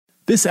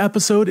This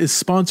episode is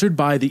sponsored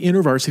by the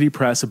InterVarsity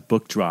Press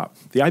Book Drop.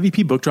 The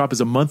IVP Book Drop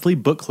is a monthly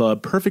book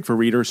club perfect for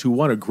readers who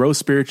want to grow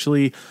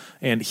spiritually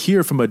and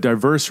hear from a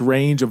diverse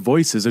range of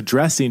voices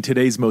addressing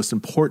today's most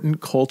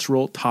important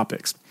cultural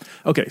topics.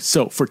 Okay,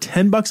 so for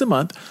 $10 a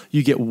month,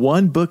 you get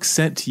one book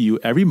sent to you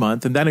every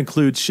month, and that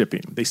includes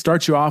shipping. They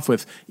start you off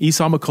with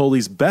Esau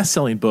McCaulley's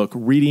best-selling book,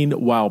 Reading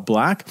While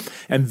Black,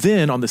 and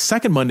then on the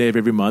second Monday of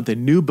every month, a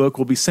new book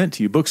will be sent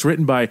to you. Books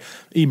written by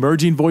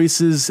emerging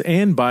voices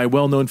and by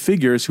well-known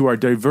figures who are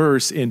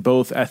diverse in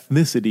both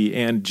ethnicity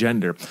and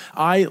gender.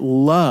 I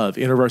love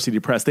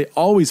InterVarsity Press. They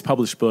always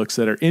publish books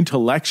that are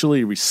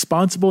intellectually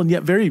responsible and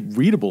yet very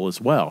readable as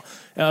well.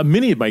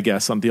 Many of my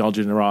guests on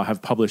Theology in the Raw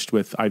have published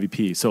with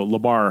IVP. So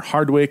Lamar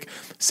Hardwick,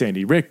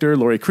 Sandy Richter,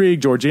 Lori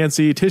Krieg, George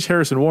Yancey, Tish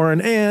Harrison Warren,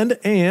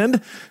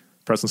 and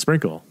Preston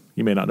Sprinkle.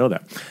 You may not know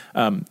that.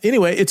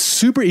 Anyway, it's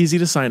super easy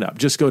to sign up.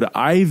 Just go to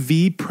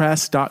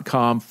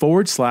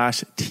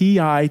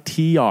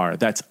ivpress.com/TITR.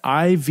 That's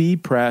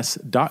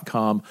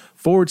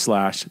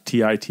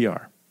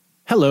ivpress.com/TITR.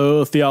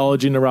 Hello,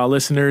 Theology in the Raw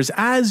listeners.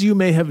 As you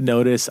may have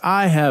noticed,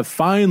 I have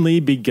finally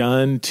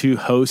begun to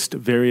host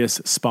various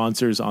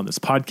sponsors on this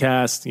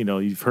podcast. You know,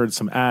 you've heard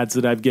some ads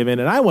that I've given,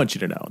 and I want you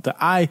to know that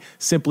I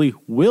simply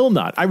will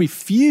not, I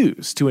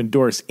refuse to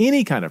endorse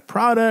any kind of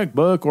product,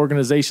 book,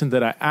 organization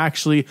that I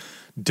actually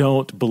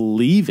don't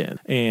believe in.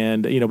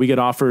 And, you know, we get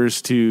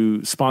offers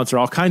to sponsor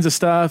all kinds of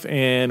stuff,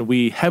 and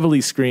we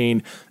heavily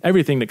screen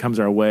everything that comes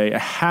our way. It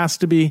has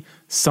to be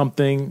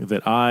something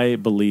that I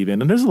believe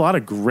in. And there's a lot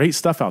of great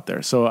stuff out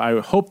there. So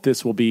I hope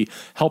this will be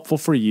helpful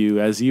for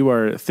you as you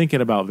are thinking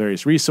about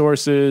various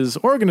resources,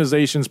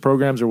 organizations,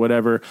 programs, or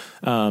whatever.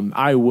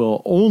 I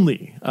will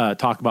only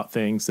talk about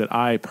things that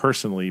I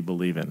personally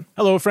believe in.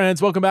 Hello,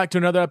 friends. Welcome back to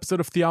another episode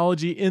of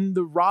Theology in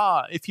the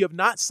Raw. If you have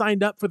not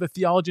signed up for the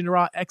Theology in the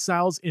Raw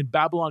Exiles in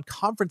Babylon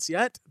conference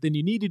yet, then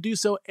you need to do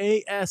so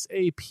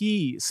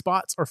ASAP.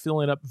 Spots are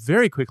filling up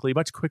very quickly,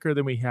 much quicker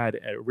than we had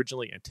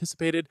originally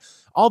anticipated.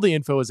 All the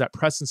info is at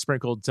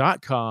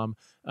PrestonSprinkle.com.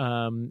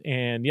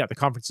 And yeah, the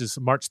conference is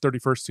March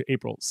 31st to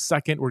April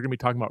 2nd. We're going to be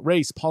talking about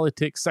race,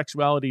 politics,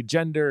 sexuality,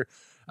 gender,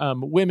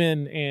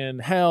 women,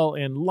 and hell,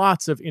 and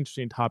lots of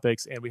interesting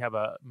topics. And we have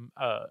an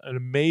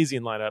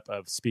amazing lineup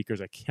of speakers.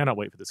 I cannot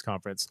wait for this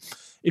conference.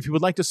 If you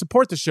would like to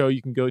support the show,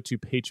 you can go to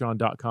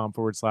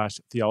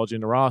patreon.com/Theology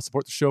in the Raw.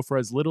 Support the show for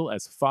as little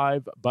as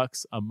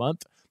 $5 a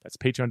month. That's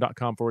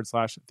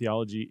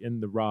patreon.com/Theology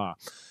in the Raw.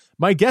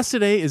 My guest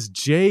today is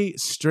Jay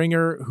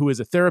Stringer, who is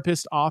a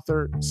therapist,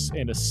 author,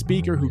 and a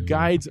speaker who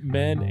guides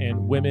men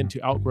and women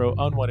to outgrow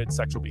unwanted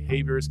sexual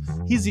behaviors.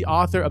 He's the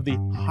author of the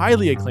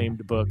highly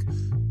acclaimed book,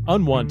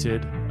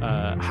 Unwanted,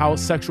 How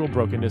Sexual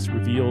Brokenness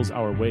Reveals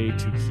Our Way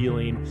to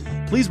Healing.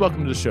 Please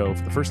welcome to the show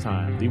for the first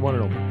time, the one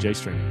and only Jay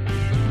Stringer.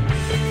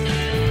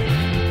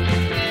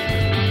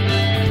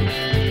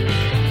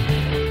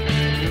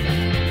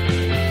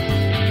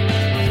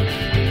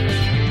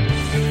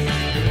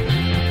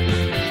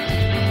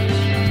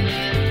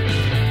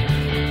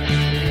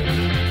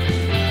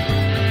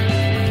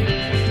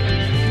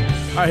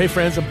 All right, hey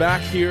friends, I'm back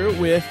here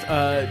with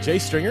Jay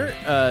Stringer.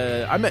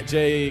 I met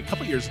Jay a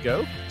couple years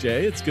ago.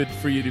 Jay, it's good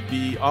for you to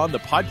be on the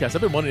podcast.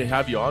 I've been wanting to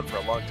have you on for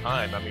a long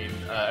time. I mean,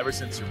 ever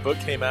since your book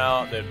came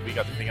out, then we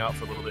got to hang out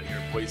for a little bit here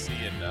in Boise.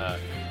 And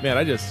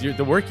man,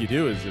 the work you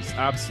do is just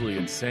absolutely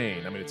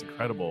insane. I mean, it's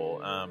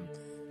incredible.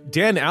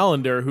 Dan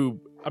Allender, who,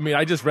 I mean,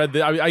 I just read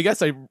I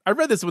guess I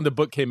read this when the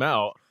book came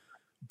out,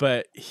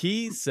 but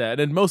he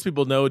said, and most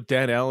people know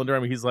Dan Allender. I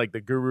mean, he's like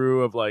the guru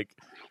of like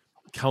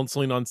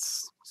counseling on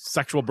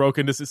sexual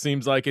brokenness, it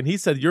seems like. And he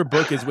said, your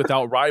book is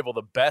without rival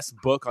the best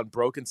book on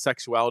broken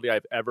sexuality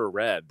I've ever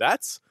read.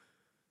 That's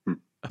a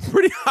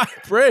pretty high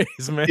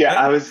praise, man. Yeah,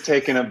 I was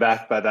taken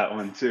aback by that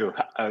one too.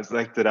 I was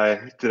like, did I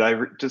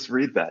just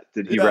read that?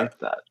 Did he write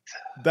that?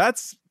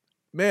 That's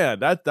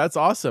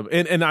awesome.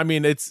 And I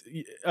mean, it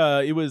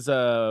was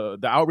the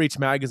Outreach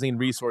Magazine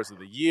Resource of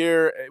the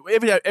Year.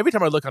 Every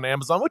time I look on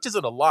Amazon, which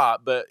isn't a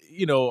lot, but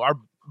you know, our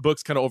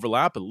books kind of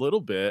overlap a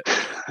little bit,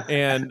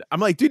 and I'm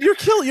like, dude,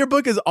 your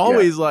book is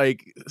always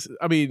like,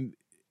 I mean,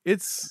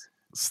 it's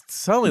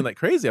selling like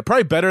crazy.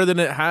 Probably better than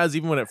it has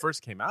even when it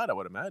first came out, I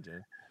would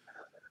imagine.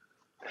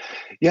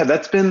 Yeah,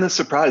 that's been the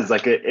surprise.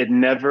 Like it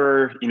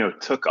never,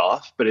 took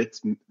off, but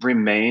it's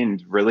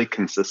remained really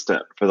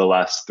consistent for the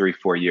last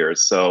 3-4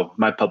 years. So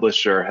my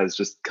publisher has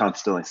just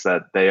constantly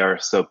said they are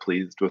so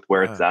pleased with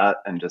where it's at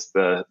and just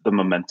the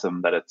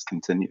momentum that it's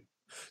continued.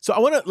 So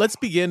let's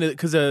begin,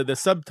 because the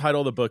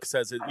subtitle of the book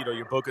says that,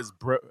 your book is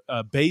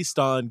based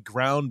on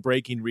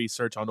groundbreaking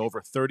research on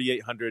over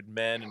 3,800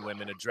 men and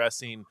women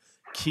addressing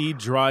key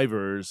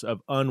drivers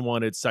of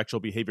unwanted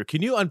sexual behavior.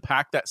 Can you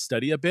unpack that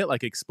study a bit?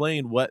 Like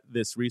explain what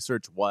this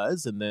research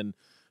was, and then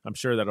I'm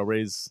sure that'll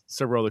raise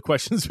several other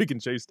questions we can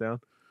chase down.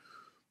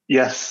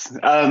 Yes.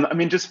 I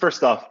mean, just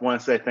first off, I want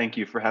to say thank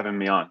you for having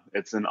me on.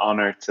 It's an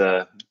honor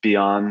to be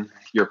on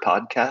your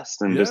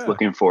podcast and just Yeah.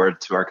 looking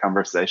forward to our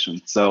conversation.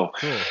 Cool.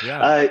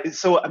 Yeah.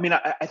 I mean,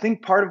 I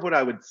think part of what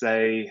I would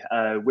say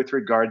with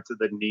regard to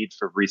the need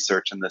for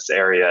research in this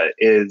area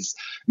is,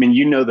 I mean,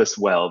 you know this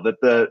well,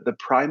 that the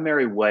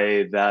primary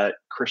way that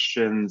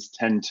Christians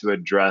tend to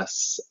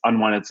address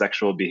unwanted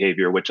sexual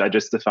behavior, which I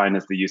just define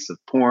as the use of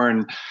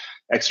porn,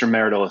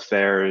 extramarital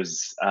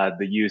affairs,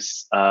 the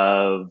use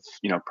of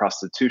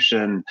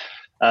prostitution,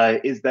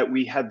 is that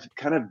we have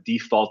kind of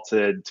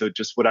defaulted to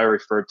just what I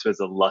refer to as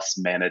a lust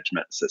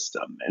management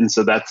system. And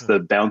so that's the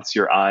bounce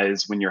your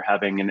eyes when you're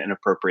having an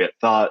inappropriate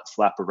thought,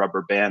 slap a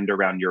rubber band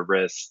around your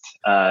wrist,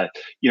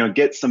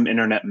 get some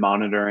internet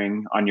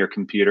monitoring on your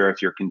computer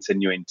if you're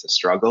continuing to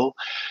struggle.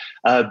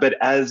 But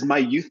as my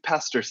youth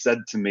pastor said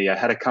to me, I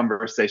had a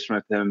conversation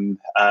with him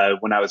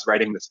when I was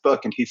writing this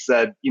book, and he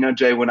said,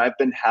 Jay, when I've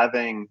been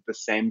having the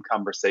same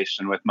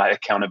conversation with my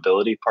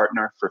accountability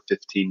partner for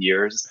 15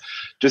 years,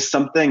 just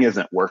something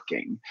isn't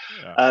working.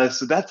 Yeah.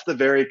 So that's the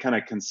very kind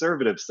of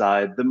conservative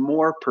side. The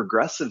more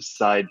progressive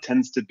side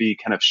tends to be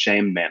kind of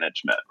shame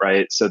management,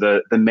 right? So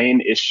the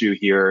main issue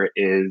here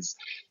is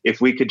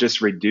if we could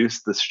just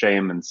reduce the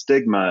shame and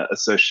stigma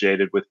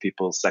associated with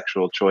people's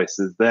sexual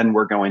choices, then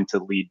we're going to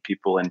lead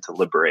people into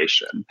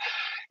liberation.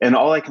 And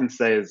all I can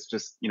say is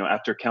just,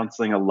 after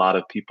counseling a lot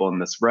of people in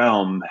this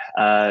realm,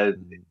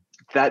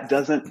 that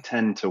doesn't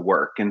tend to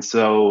work. And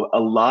so a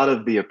lot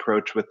of the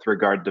approach with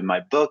regard to my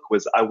book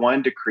was I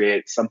wanted to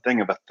create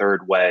something of a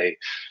third way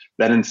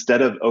that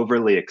instead of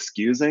overly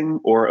excusing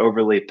or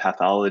overly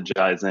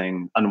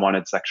pathologizing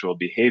unwanted sexual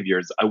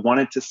behaviors, I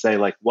wanted to say,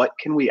 like, what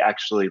can we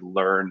actually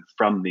learn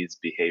from these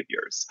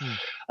behaviors?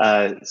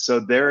 So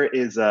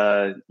there's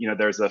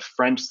a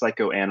French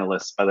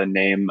psychoanalyst by the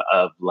name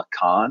of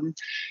Lacan.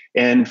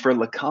 And for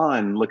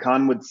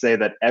Lacan would say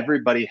that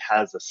everybody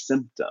has a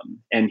symptom.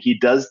 And he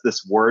does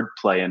this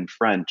wordplay in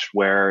French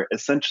where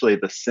essentially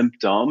the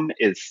symptom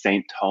is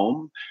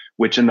symptôme,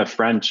 which in the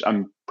French,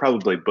 I'm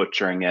probably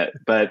butchering it,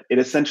 but it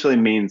essentially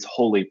means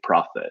holy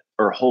prophet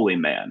or holy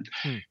man.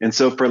 And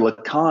so for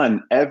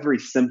Lacan, every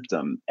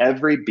symptom,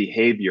 every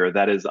behavior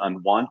that is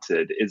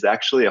unwanted is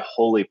actually a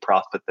holy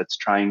prophet that's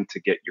trying to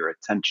get your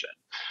attention.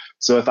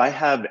 So if I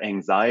have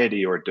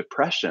anxiety or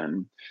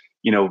depression,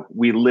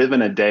 we live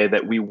in a day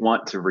that we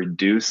want to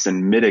reduce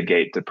and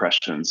mitigate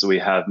depression. So we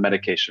have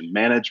medication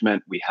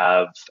management, we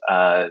have,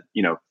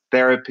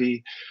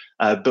 therapy.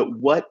 But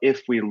what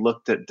if we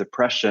looked at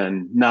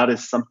depression not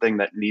as something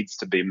that needs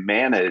to be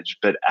managed,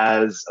 but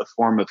as a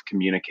form of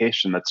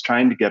communication that's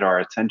trying to get our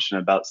attention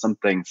about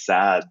something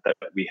sad that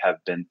we have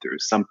been through,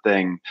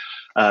 something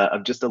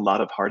of just a lot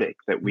of heartache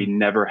that we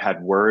never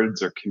had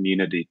words or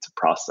community to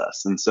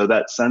process. And so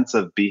that sense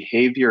of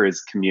behavior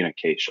is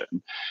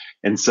communication.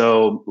 And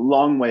so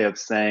long way of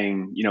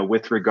saying,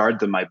 with regard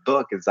to my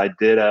book is I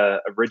did a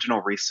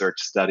original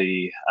research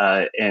study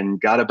and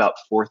got about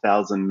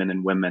 4,000 men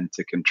and women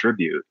to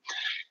contribute.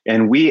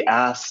 And we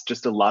asked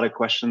just a lot of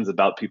questions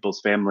about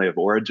people's family of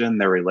origin,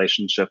 their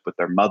relationship with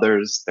their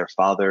mothers, their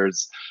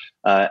fathers,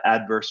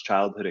 adverse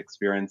childhood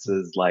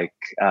experiences like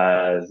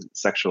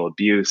sexual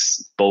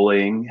abuse,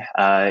 bullying.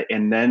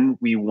 And then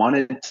we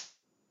wanted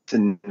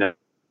to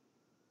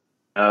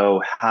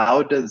know,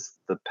 how does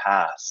the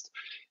past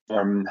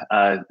from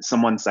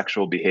someone's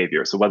sexual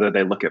behavior? So whether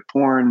they look at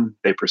porn,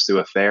 they pursue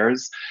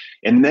affairs.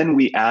 And then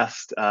we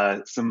asked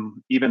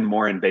some even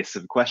more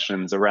invasive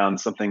questions around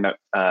something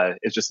that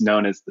is just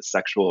known as the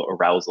sexual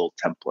arousal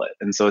template.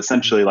 And so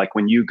essentially, like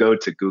when you go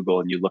to Google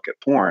and you look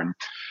at porn,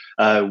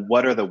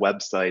 what are the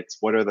websites,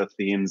 what are the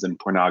themes in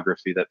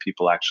pornography that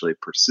people actually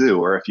pursue?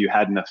 Or if you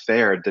had an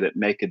affair, did it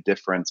make a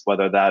difference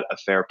whether that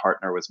affair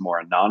partner was more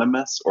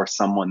anonymous or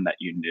someone that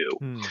you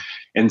knew?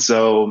 And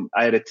so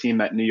I had a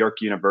team at New York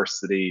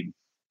University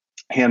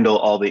handle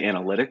all the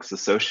analytics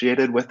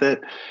associated with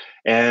it.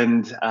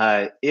 And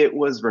it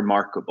was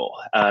remarkable.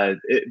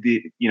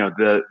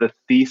 The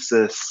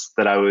thesis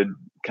that I would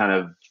kind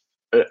of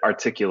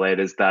articulate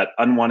is that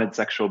unwanted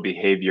sexual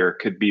behavior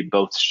could be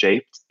both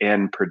shaped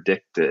and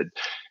predicted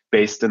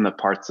based in the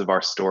parts of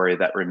our story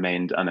that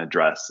remained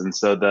unaddressed. And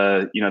so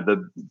the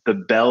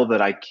bell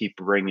that I keep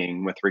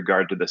ringing with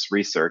regard to this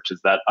research is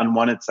that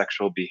unwanted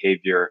sexual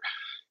behavior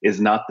is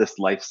not this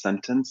life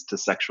sentence to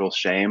sexual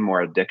shame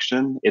or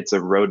addiction. It's a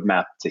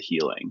roadmap to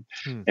healing.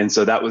 And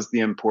so that was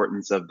the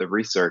importance of the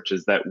research,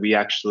 is that we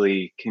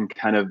actually can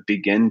kind of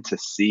begin to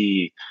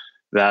see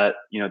that,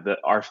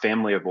 our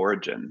family of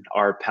origin,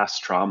 our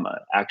past trauma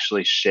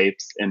actually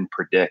shapes and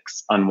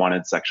predicts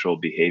unwanted sexual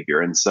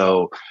behavior. And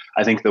so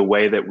I think the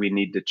way that we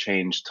need to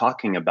change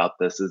talking about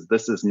this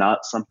is not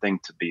something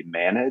to be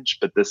managed,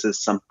 but this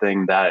is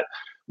something that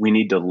we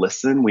need to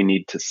listen, we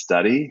need to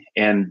study.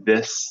 And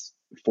this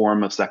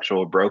form of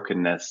sexual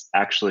brokenness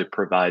actually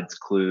provides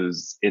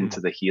clues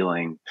into the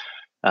healing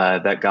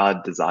that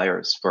God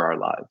desires for our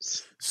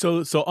lives.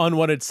 So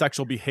unwanted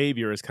sexual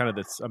behavior is kind of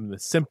the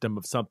symptom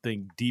of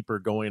something deeper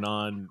going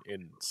on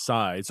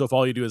inside. So if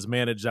all you do is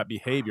manage that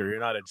behavior, you're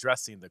not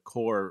addressing the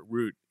core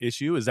root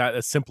issue. Is that a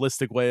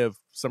simplistic way of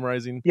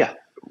summarizing? Yeah,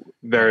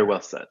 very Yeah.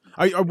 well said.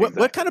 What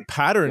kind of Exactly.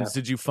 patterns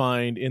Yeah. did you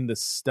find in the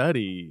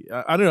study?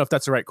 I don't know if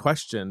that's the right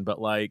question, but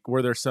like,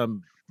 were there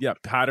some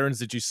patterns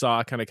that you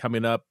saw kind of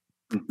coming up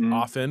Hmm.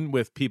 often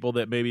with people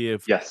that maybe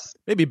have Yes.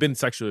 maybe been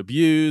sexually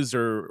abused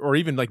or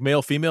even like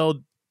male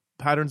female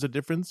patterns of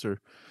difference or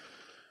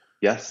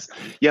Yes.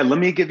 Yeah, let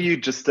me give you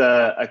just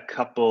a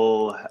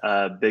couple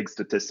big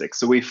statistics.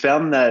 So we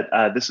found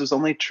that this was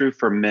only true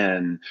for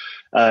men.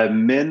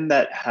 Men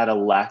that had a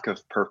lack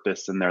of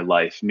purpose in their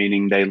life,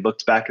 meaning they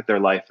looked back at their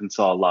life and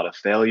saw a lot of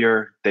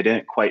failure. They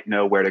didn't quite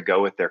know where to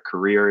go with their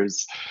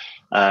careers.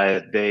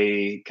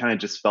 They kind of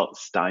just felt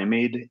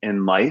stymied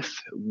in life.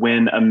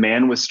 When a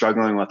man was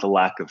struggling with a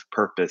lack of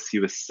purpose, he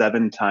was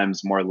 7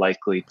 times more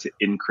likely to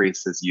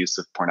increase his use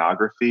of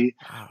pornography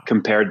wow.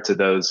 compared to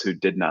those who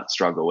did not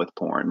struggle with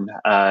porn.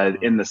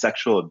 In the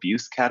sexual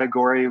abuse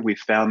category, we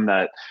found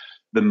that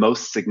the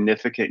most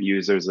significant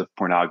users of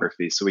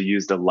pornography, so we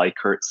used a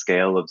Likert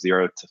scale of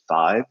 0 to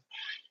 5,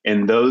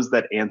 and those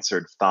that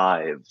answered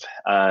 5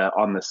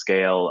 on the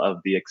scale of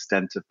the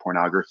extent of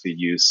pornography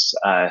use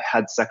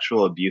had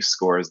sexual abuse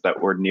scores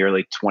that were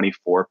nearly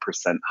 24%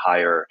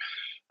 higher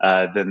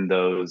than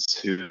those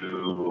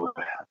who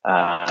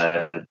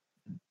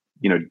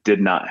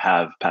did not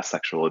have past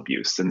sexual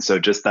abuse. And so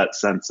just that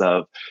sense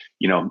of,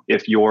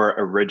 if your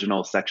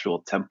original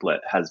sexual template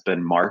has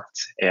been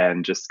marked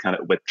and just kind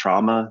of with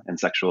trauma and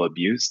sexual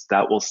abuse,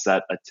 that will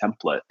set a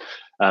template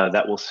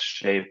that will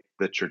shape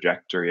the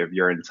trajectory of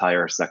your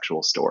entire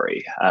sexual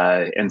story.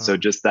 And so Wow.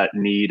 just that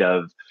need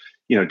of,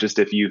 just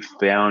if you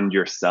found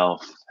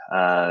yourself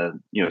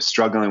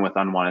struggling with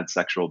unwanted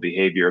sexual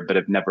behavior, but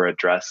have never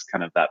addressed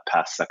kind of that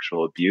past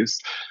sexual abuse,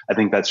 I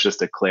think that's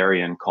just a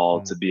clarion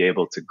call to be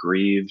able to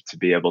grieve, to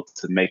be able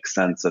to make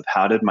sense of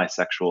how did my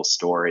sexual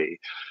story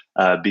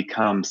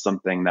become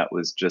something that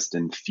was just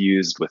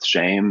infused with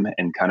shame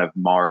and kind of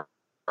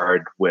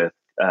marred with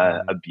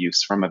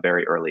abuse from a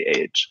very early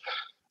age.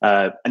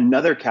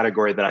 Another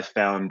category that I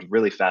found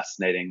really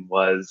fascinating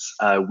was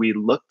we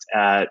looked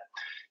at,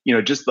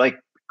 just like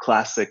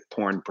classic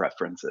porn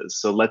preferences.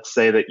 So let's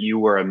say that you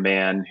were a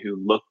man who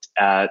looked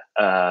at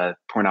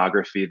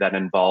pornography that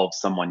involved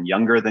someone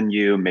younger than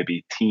you,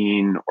 maybe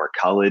teen or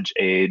college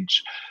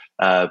age.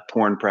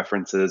 Porn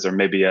preferences, or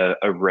maybe a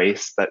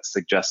race that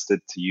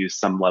suggested to you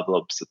some level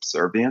of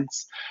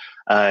subservience.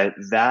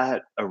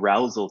 That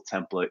arousal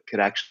template could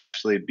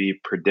actually be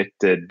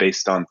predicted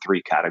based on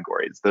 3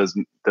 categories.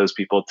 Those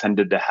people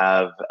tended to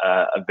have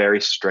a very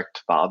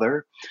strict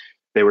father.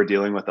 They were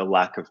dealing with a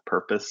lack of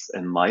purpose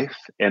in life,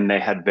 and they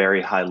had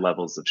very high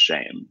levels of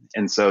shame.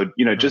 And so,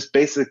 just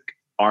basic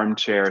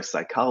armchair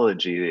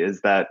psychology is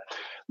that,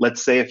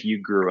 let's say if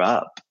you grew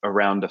up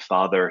around a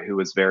father who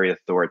was very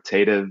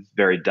authoritative,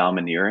 very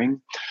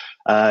domineering,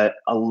 a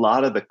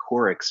lot of the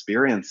core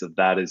experience of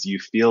that is you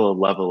feel a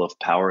level of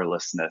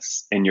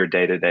powerlessness in your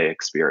day-to-day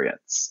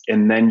experience.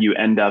 And then you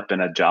end up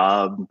in a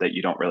job that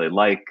you don't really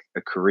like,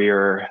 a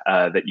career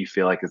that you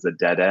feel like is a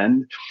dead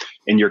end.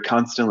 And you're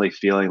constantly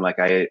feeling like,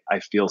 I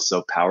feel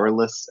so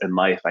powerless in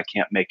life. I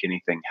can't make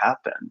anything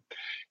happen.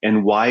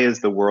 And why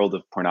is the world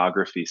of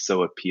pornography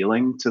so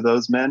appealing to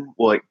those men?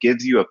 Well, it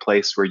gives you a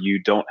place where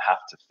you don't have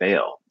to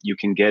fail. You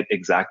can get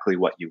exactly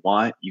what you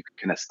want. You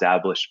can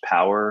establish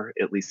power,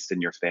 at least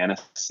in your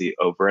fantasy,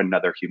 over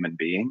another human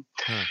being.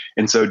 Huh.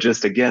 And so,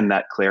 just again,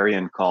 that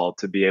clarion call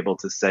to be able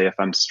to say, if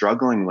I'm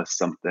struggling with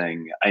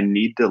something, I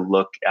need to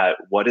look at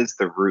what is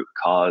the root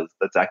cause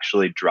that's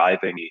actually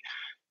driving me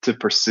to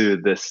pursue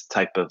this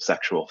type of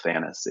sexual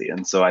fantasy.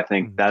 And so I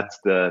think that's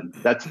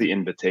the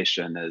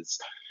invitation is,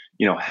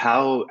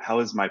 how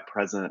is my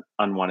present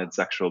unwanted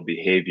sexual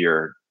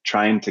behavior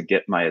trying to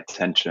get my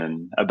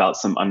attention about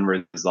some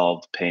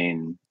unresolved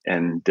pain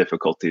and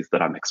difficulties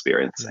that I'm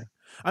experiencing?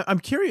 I'm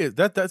curious.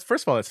 That's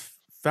first of all, that's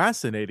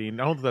fascinating.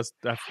 I don't know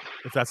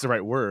if that's the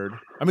right word.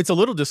 I mean, it's a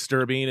little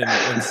disturbing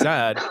and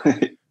sad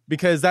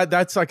because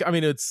that's like, I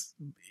mean, it's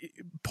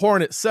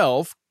porn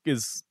itself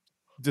is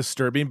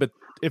disturbing, but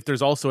if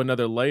there's also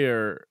another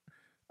layer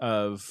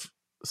of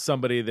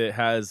somebody that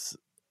has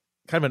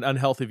kind of an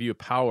unhealthy view of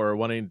power,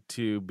 wanting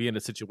to be in a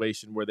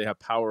situation where they have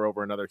power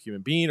over another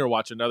human being or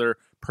watch another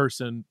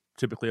person,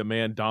 typically a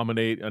man,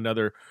 dominate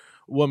another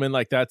woman,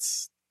 like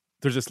there's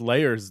just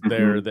layers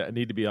there that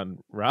need to be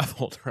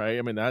unraveled, right?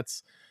 I mean,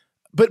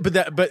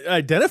 but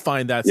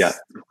identifying that's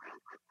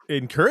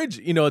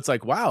encouraging. It's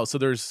like, wow, so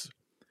there's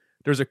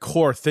a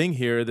core thing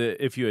here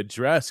that if you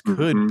address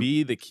could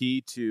be the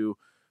key to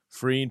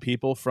freeing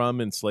people from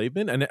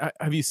enslavement. And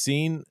have you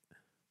seen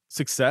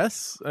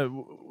success?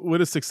 What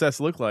does success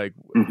look like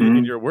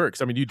in your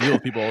works? I mean, you deal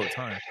with people all the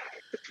time.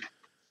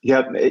 Yeah.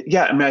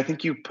 I mean, I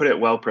think you put it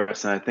well,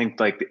 Preston. I think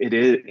like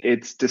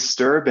it's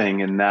disturbing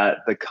in that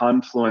the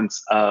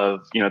confluence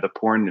of, the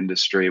porn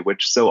industry,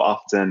 which so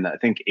often, I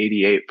think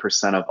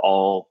 88% of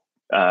all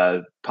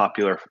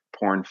popular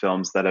porn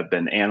films that have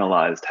been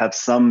analyzed have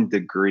some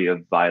degree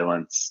of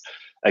violence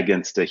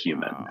against a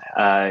human.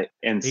 Wow.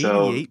 And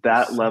so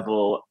that 88%.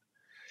 level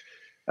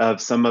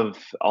of some of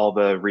all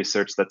the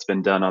research that's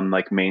been done on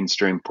like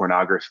mainstream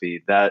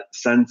pornography, that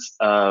sense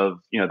of,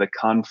 the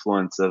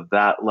confluence of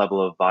that level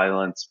of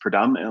violence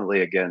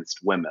predominantly against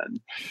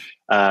women,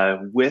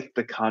 with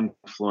the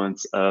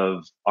confluence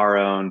of our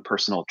own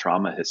personal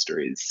trauma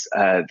histories.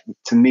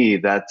 To me,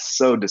 that's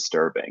so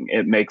disturbing.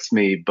 It makes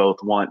me both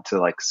want to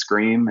like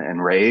scream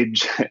and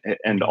rage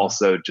and Mhm.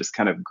 also just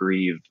kind of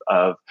grieve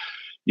of,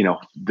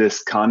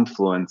 this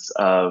confluence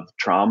of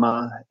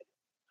trauma,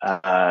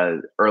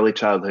 early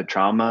childhood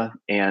trauma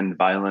and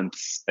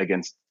violence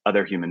against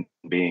other human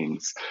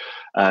beings,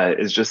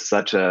 is just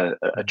such a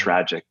Mhm.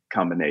 tragic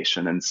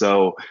combination. And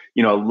so,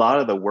 a lot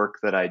of the work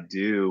that I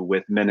do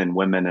with men and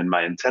women in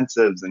my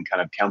intensives and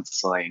kind of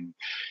counseling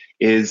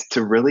is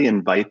to really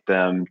invite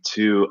them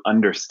to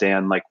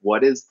understand, like,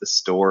 what is the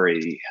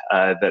story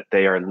that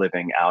they are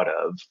living out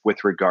of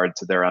with regard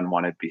to their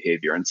unwanted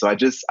behavior. And so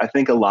I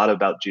think a lot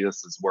about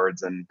Jesus's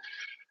words in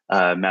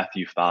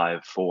Matthew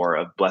 5:4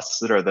 of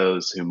blessed are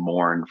those who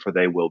mourn, for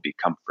they will be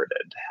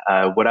comforted.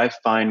 What I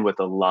find with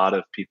a lot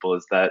of people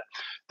is that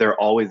they're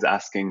always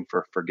asking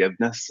for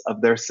forgiveness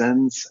of their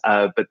sins,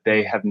 but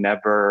they Mm. have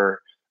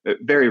never,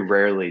 very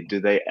rarely do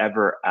they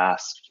ever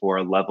ask for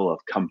a level of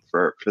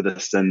comfort for the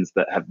sins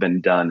that have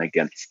been done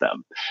against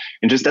them.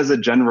 And just as a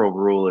general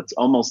rule, it's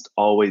almost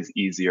always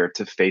easier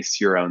to face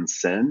your own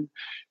sin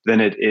than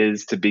it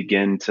is to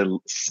begin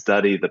to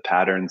study the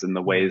patterns and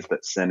the Mm. ways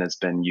that sin has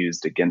been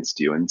used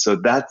against you. And so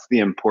that's the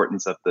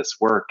importance of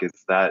this work,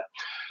 is that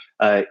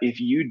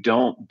if you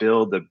don't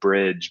build a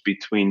bridge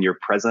between your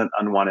present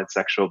unwanted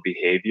sexual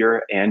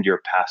behavior and your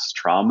past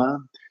trauma,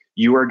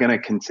 you are going to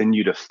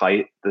continue to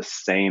fight the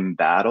same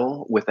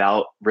battle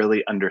without really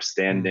Mm.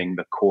 understanding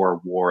the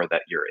core war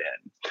that you're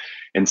in.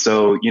 And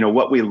so,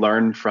 what we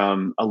learned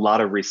from a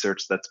lot of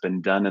research that's been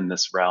done in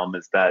this realm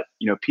is that,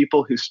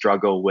 people who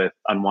struggle with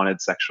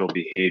unwanted sexual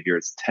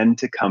behaviors tend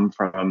to come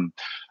from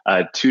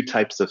two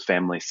types of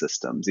family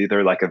systems,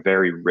 either like a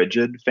very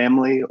rigid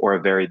family or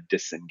a very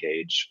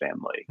disengaged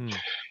family. Mm.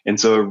 And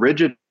so a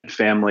rigid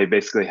family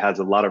basically has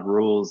a lot of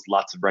rules,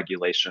 lots of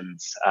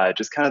regulations,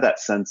 just kind of that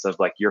sense of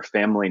like your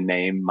family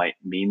name might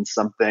mean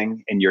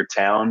something in your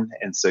town.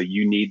 And so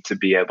you need to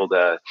be able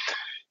to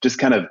just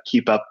kind of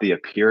keep up the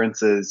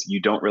appearances. You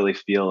don't really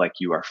feel like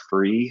you are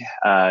free.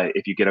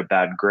 If you get a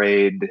bad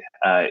grade,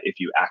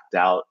 if you act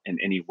out in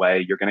any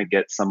way, you're going to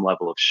get some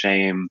level of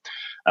shame.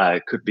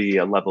 It could be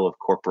a level of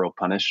corporal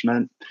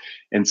punishment.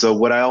 And so,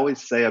 what I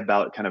always say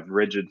about kind of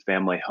rigid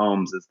family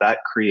homes is that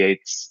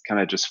creates kind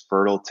of just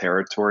fertile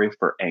territory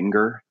for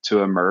anger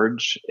to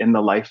emerge in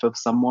the life of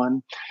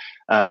someone.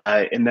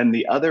 And then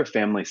the other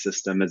family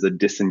system is a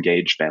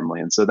disengaged family.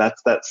 And so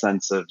that's that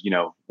sense of,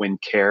 when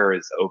care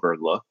is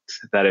overlooked,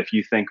 that if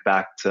you think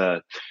back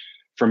to,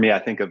 for me, I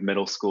think of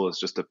middle school as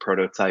just a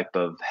prototype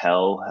of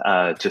hell.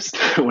 Just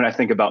when I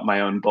think about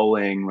my own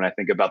bullying, when I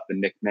think about the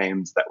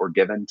nicknames that were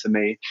given to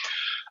me,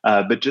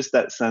 but just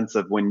that sense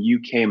of when you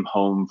came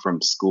home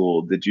from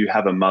school, did you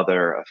have a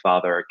mother, a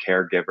father, a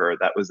caregiver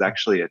that was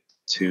actually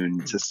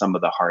attuned to some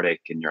of the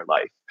heartache in your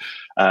life?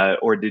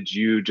 Or did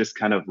you just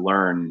kind of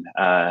learn,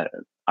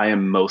 I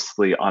am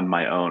mostly on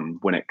my own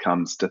when it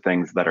comes to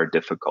things that are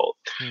difficult?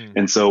 Mm.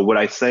 And so, what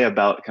I say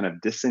about kind of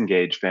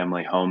disengaged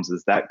family homes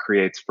is that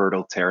creates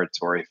fertile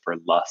territory for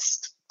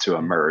lust to Mm.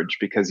 emerge,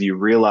 because you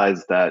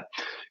realize that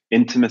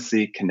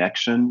intimacy,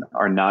 connection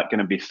are not going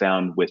to be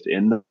found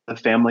within the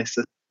family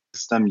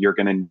system. You're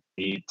going to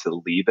need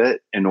to leave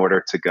it in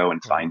order to go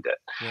and Wow. find it.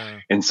 Yeah.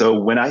 And so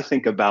when I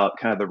think about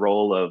kind of the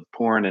role of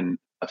porn and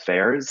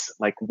affairs,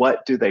 like,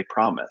 what do they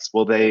promise?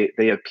 Well, they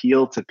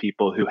appeal to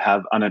people who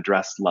have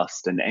unaddressed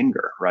lust and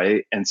anger,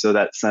 right? And so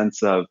that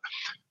sense of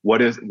what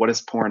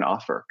does porn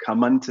offer?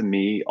 Come unto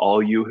me,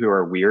 all you who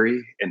are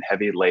weary and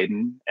heavy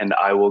laden, and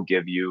I will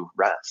give you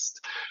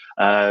rest.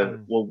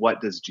 Mm. Well,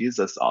 what does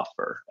Jesus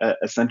offer?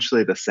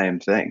 Essentially the same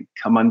thing.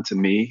 Come unto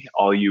me,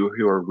 all you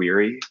who are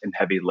weary and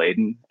heavy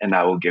laden, and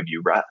I will give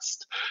you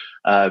rest.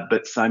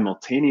 But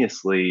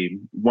simultaneously,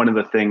 one of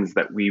the things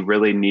that we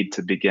really need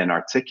to begin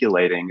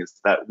articulating is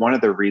that one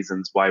of the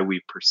reasons why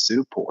we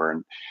pursue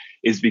porn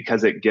is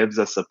because it gives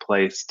us a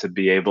place to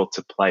be able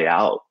to play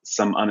out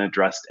some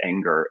unaddressed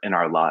anger in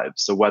our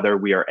lives. So whether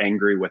we are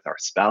angry with our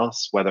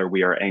spouse, whether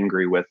we are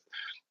angry with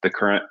the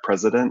current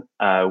president,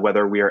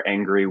 whether we are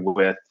angry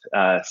with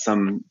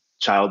some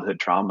childhood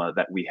trauma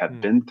that we have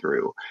Mm. been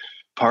through,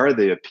 part of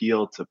the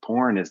appeal to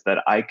porn is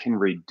that I can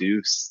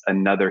reduce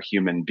another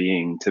human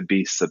being to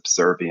be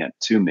subservient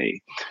to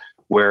me,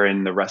 where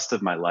in the rest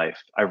of my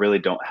life I really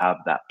don't have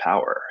that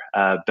power.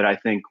 But I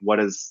think what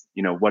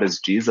does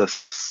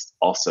Jesus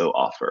also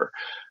offer?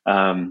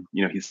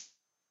 He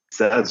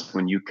says,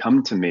 when you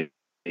come to me,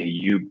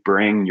 you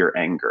bring your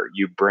anger,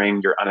 you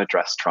bring your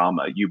unaddressed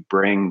trauma, you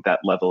bring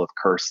that level of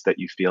curse that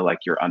you feel like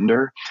you're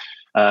under,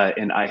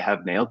 and I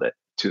have nailed it.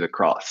 to the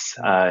cross.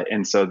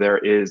 And so there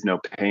is no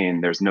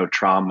pain, there's no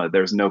trauma,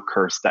 there's no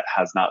curse that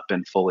has not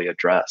been fully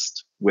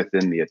addressed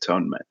within the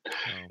atonement. Wow.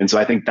 And so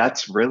I think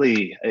that's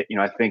really,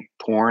 I think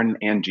porn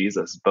and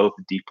Jesus both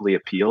deeply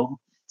appeal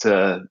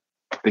to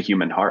the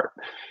human heart.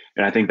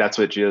 And I think that's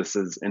what Jesus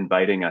is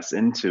inviting us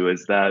into,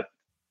 is that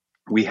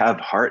we have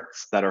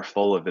hearts that are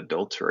full of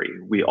adultery.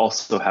 We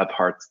also have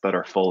hearts that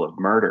are full of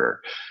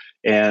murder.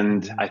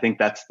 And I think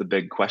that's the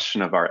big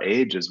question of our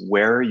age, is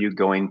where are you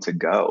going to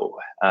go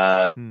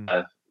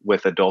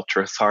with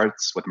adulterous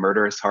hearts, with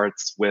murderous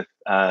hearts, with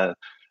a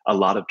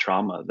lot of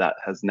trauma that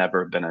has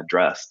never been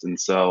addressed. And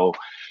so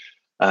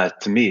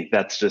to me,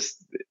 that's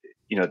just,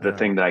 the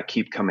thing that I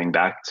keep coming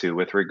back to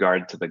with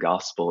regard to the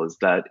gospel, is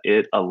that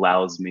it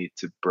allows me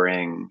to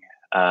bring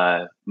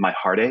my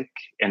heartache,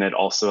 and it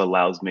also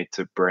allows me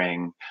to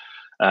bring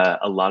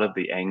a lot of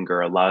the anger,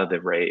 a lot of the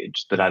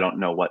rage that I don't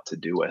know what to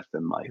do with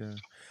in life. Yeah.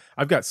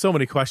 I've got so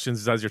many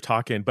questions as you're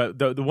talking, but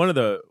the one of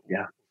the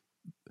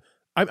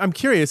I'm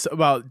curious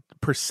about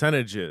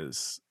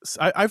percentages.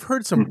 I've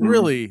heard some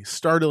really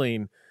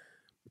startling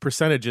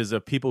percentages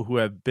of people who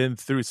have been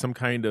through some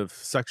kind of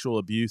sexual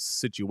abuse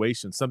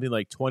situation, something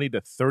like 20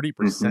 to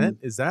 30%.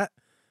 Is that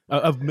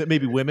of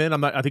maybe women?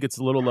 I think it's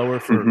a little lower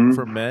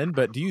for men,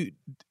 but do you,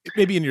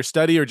 maybe in your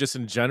study or just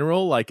in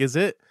general, like, is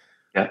it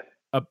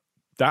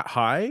that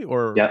high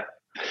or? Yeah,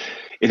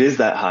 it is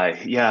that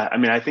high. Yeah. I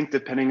mean, I think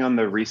depending on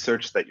the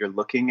research that you're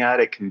looking at,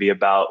 it can be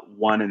about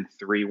 1 in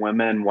 3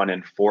 women, 1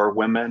 in 4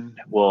 women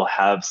will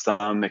have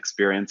some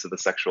experience of a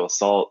sexual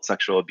assault,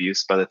 sexual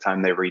abuse by the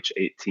time they reach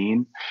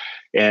 18.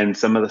 And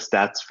some of the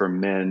stats for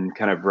men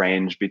kind of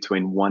range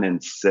between 1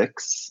 in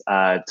 6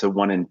 to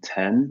 1 in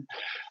 10.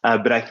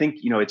 But I think,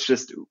 it's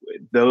just,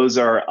 those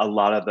are a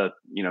lot of the,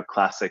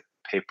 classic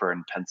paper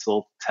and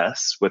pencil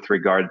tests with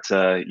regard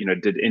to,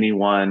 did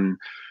anyone,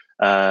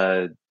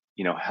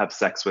 have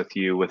sex with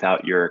you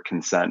without your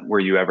consent? Were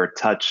you ever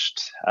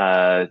touched?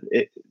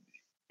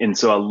 And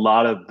so a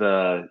lot of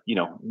the,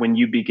 when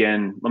you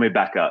begin, let me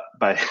back up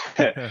by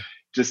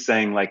just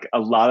saying, like, a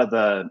lot of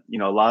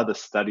the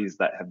studies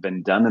that have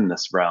been done in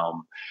this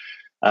realm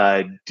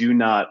do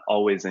not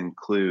always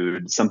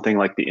include something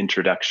like the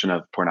introduction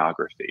of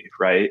pornography,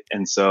 right?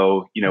 And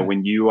so,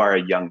 when you are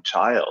a young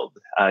child,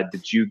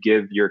 did you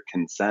give your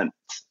consent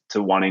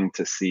to wanting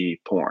to see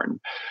porn?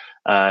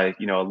 A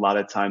lot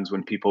of times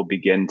when people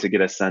begin to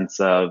get a sense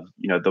of,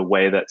 the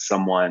way that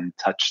someone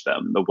touched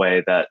them, the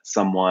way that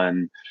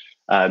someone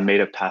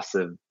made a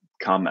passive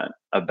comment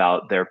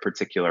about their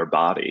particular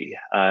body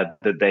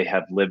that they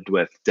have lived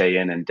with day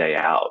in and day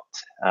out.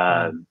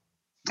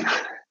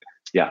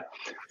 Yeah.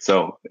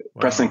 So,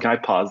 Preston, can I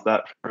pause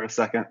that for a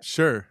second?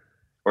 Sure.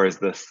 Or is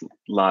this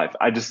live?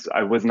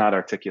 I was not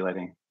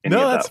articulating.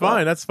 No, that's fine.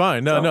 Well. That's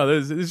fine. No,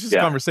 it's just a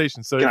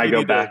conversation. So can I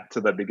go back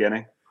to the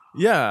beginning?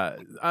 Yeah.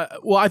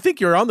 Well, I think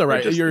you're on the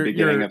right. You're the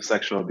beginning of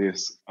sexual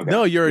abuse. Okay.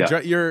 No,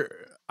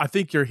 I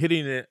think you're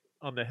hitting it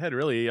on the head,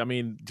 really. I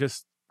mean,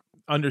 just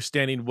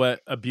understanding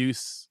what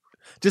abuse,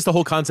 just the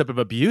whole concept of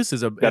abuse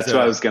is That's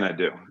what I was going to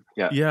do.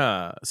 Yeah.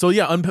 Yeah. So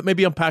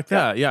maybe unpack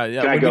that. Yeah.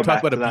 When we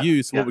talk about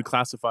abuse, what we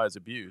classify as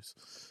abuse.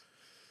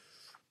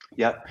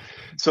 Yeah.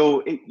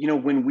 So,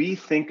 when we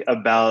think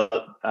about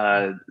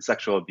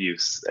sexual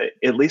abuse,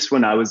 at least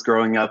when I was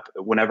growing up,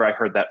 whenever I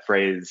heard that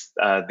phrase,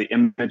 the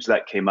image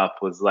that came up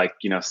was like,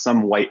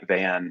 some white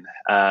van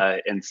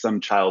and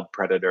some child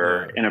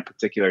predator in a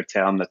particular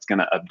town that's going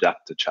to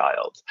abduct a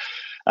child.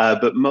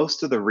 But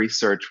most of the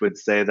research would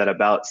say that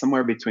about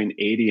somewhere between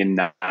 80 and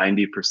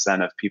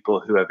 90% of people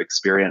who have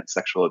experienced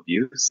sexual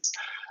abuse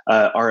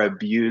are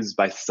abused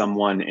by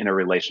someone in a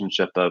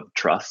relationship of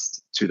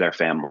trust to their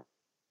family.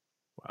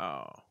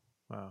 Wow.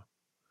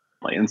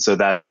 And so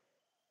that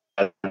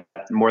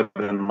more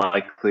than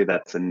likely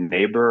that's a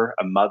neighbor,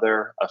 a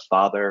mother, a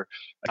father,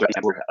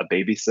 a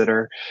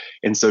babysitter.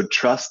 And so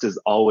trust is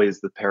always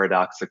the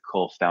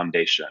paradoxical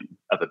foundation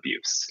of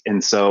abuse.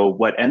 And so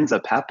what ends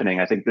up happening,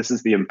 I think this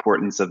is the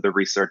importance of the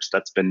research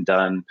that's been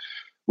done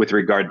with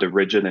regard to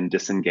rigid and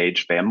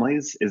disengaged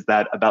families, is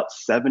that about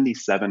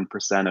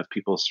 77% of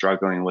people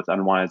struggling with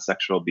unwanted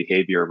sexual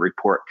behavior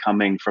report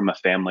coming from a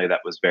family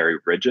that was very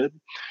rigid.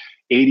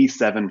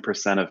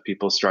 87% of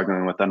people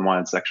struggling with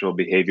unwanted sexual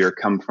behavior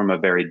come from a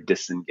very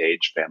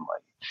disengaged family.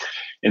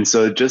 And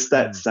so just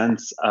that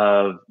sense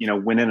of,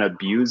 when an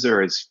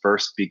abuser is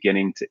first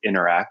beginning to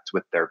interact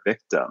with their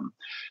victim,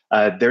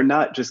 they're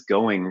not just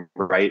going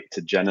right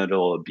to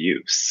genital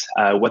abuse.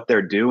 What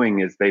they're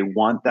doing is they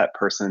want that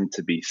person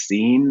to be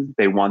seen.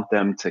 They want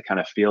them to kind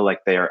of feel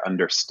like they are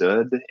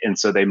understood. And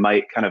so they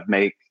might kind of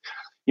make,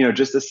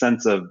 just a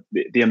sense of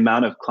the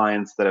amount of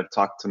clients that have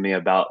talked to me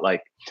about,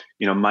 like,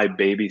 my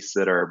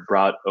babysitter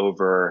brought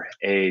over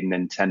a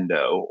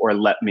Nintendo or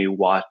let me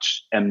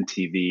watch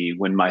MTV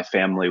when my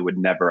family would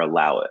never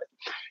allow it.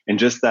 And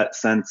just that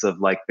sense of,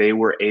 like,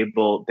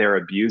 their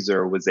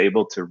abuser was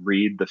able to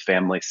read the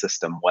family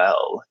system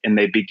well, and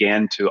they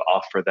began to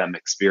offer them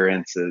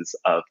experiences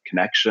of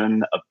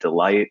connection, of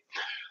delight,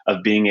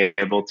 of being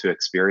able to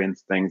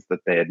experience things that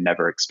they had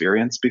never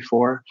experienced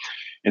before.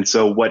 And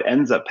so what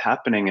ends up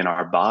happening in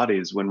our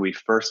bodies when we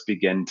first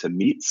begin to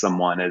meet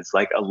someone is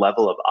like a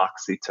level of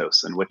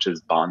oxytocin, which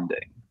is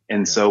bonding.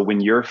 And Yeah. so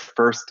when you're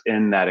first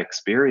in that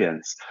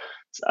experience,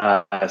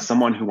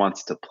 someone who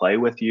wants to play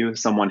with you,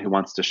 someone who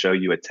wants to show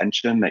you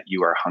attention that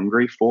you are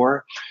hungry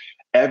for,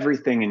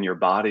 everything in your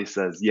body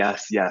says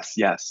yes, yes,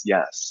 yes,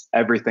 yes.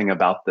 Everything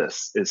about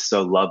this is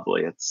so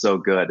lovely. It's so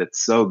good.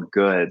 It's so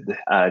good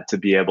to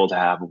be able to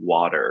have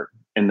water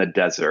in the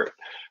desert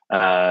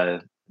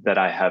that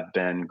I have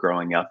been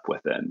growing up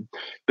within.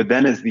 But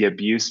then as the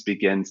abuse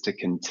begins to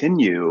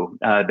continue,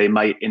 they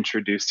might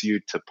introduce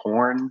you to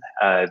porn.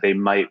 They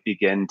might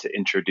begin to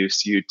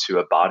introduce you to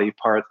a body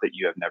part that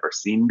you have never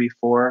seen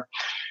before.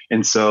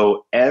 And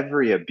so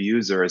every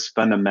abuser is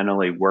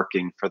fundamentally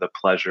working for the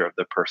pleasure of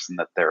the person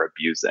that they're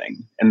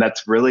abusing. And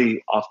that's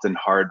really often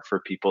hard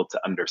for people to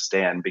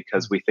understand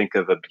because we think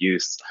of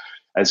abuse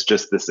as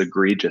just this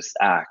egregious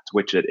act,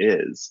 which it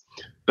is.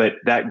 But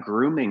that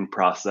grooming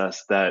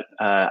process that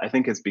I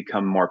think has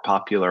become more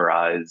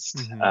popularized,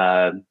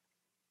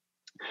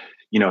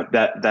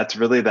 that's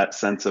really that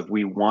sense of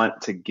we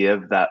want to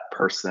give that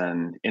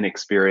person an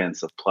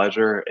experience of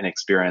pleasure, an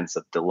experience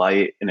of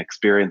delight, an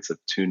experience of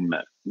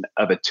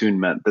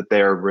attunement that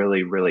they are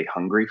really, really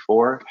hungry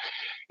for.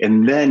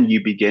 And then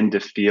you begin to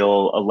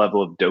feel a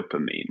level of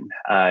dopamine.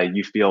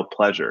 You feel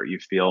pleasure, you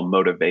feel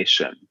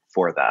motivation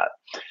for that.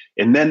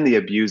 And then the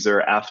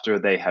abuser, after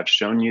they have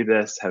shown you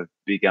this, have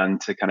begun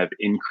to kind of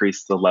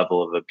increase the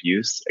level of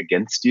abuse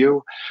against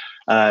you.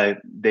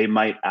 They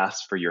might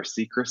ask for your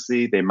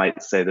secrecy. They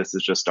might say, this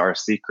is just our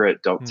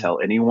secret. Don't tell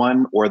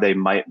anyone. Or they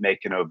might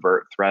make an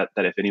overt threat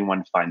that if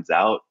anyone finds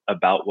out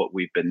about what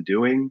we've been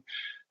doing,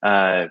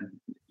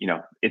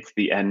 it's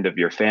the end of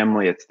your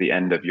family. It's the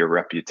end of your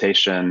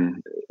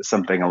reputation,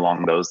 something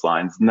along those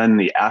lines. And then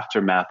the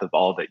aftermath of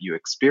all that you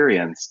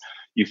experience,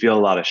 you feel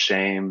a lot of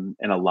shame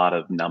and a lot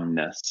of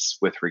numbness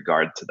with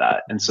regard to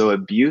that. And so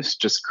abuse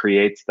just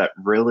creates that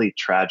really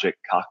tragic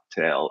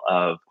cocktail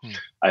of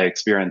I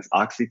experience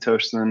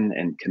oxytocin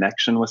and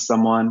connection with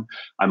someone.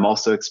 I'm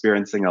also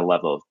experiencing a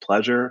level of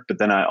pleasure, but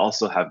then I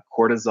also have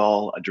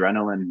cortisol,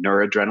 adrenaline,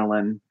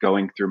 noradrenaline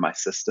going through my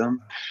system.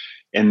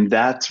 And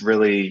that's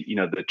really,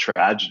 the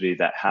tragedy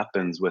that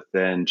happens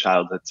within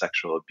childhood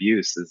sexual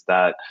abuse is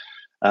that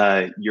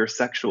your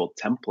sexual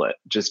template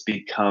just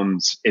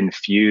becomes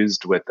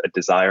infused with a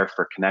desire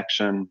for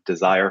connection,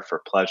 desire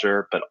for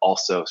pleasure, but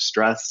also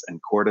stress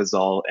and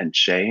cortisol and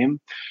shame.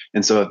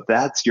 And so if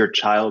that's your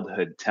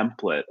childhood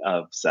template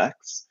of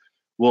sex,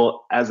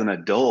 well, as an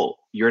adult,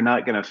 you're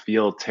not going to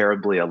feel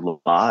terribly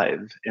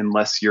alive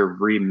unless you're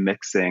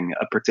remixing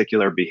a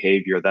particular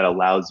behavior that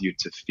allows you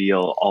to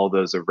feel all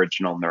those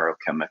original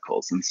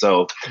neurochemicals. And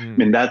so,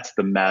 that's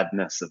the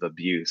madness of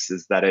abuse,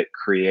 is that it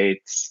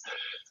creates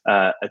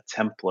a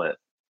template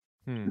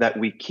that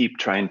we keep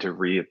trying to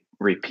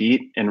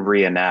repeat and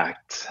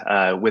reenact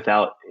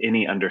without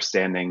any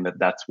understanding that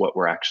that's what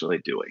we're actually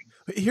doing.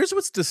 Here's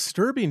what's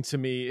disturbing to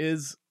me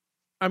is,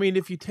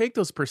 if you take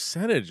those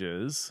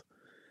percentages,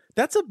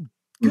 that's a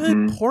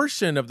good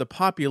portion of the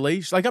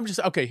population. Like let's just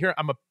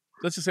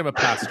say I'm a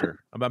pastor.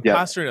 I'm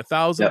pastoring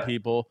 1,000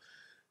 people.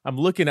 I'm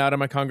looking out at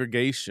my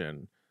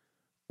congregation.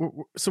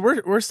 So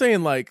we're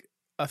saying like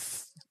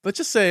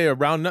let's say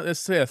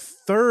a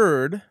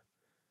third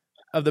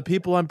of the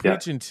people I'm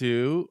preaching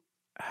to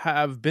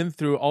have been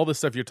through all the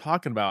stuff you're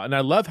talking about. And I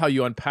love how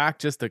you unpack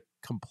just the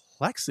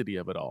complexity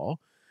of it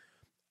all.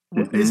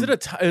 Is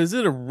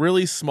it a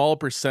really small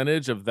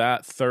percentage of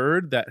that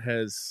third that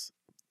has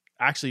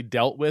actually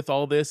dealt with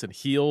all this and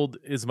healed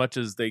as much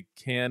as they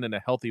can in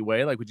a healthy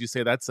way? Like, would you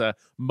say that's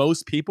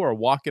most people are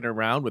walking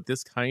around with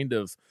this kind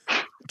of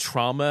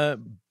trauma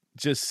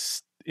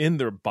just in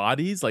their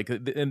bodies, like,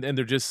 and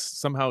they're just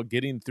somehow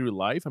getting through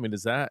life?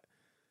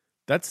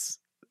 That's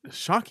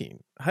shocking.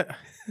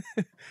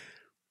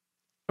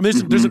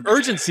 There's an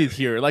urgency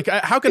here. Like,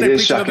 how can I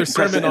preach shocking. another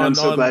sermon on? I'm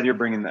so glad you're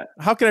bringing that.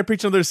 How can I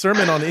preach another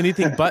sermon on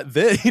anything but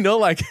this?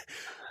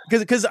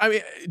 Because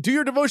do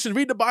your devotion,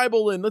 read the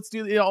Bible, and let's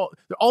do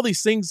all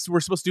these things we're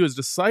supposed to do as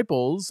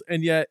disciples,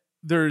 and yet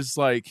there's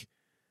how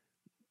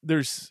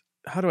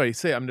do I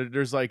say?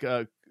 There's like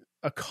a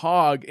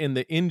cog in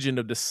the engine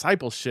of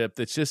discipleship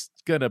that's just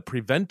gonna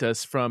prevent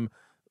us from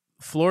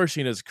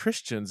flourishing as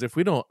Christians if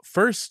we don't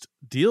first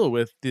deal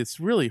with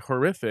this really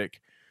horrific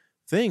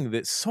thing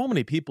that so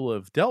many people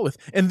have dealt with.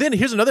 And then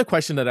here's another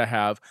question that I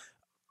have,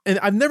 and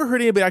I've never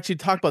heard anybody actually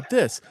talk about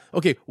this.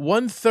 Okay,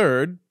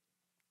 1/3.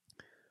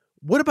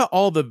 What about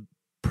all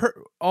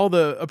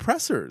the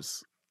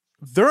oppressors?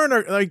 They're in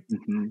our,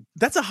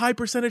 that's a high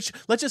percentage.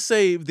 Let's just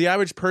say the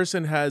average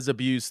person has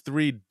abused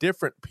 3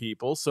 different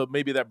people. So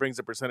maybe that brings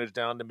the percentage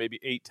down to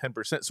maybe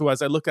 8-10%. So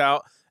as I look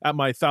out at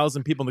my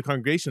 1,000 people in the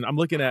congregation, I'm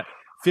looking at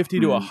 50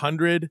 to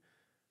 100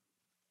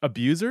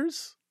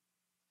 abusers.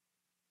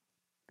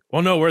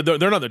 Well, no,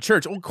 they're not the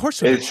church. Well, of course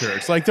they're the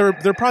church. Like they're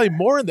probably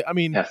more in the,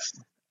 yes.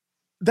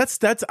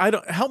 That's I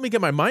don't, help me get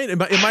my mind.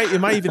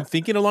 Am I even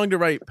thinking along the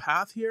right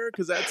path here?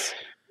 Because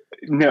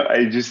no,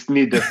 I just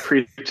need to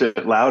preach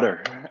it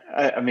louder.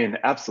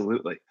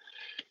 Absolutely.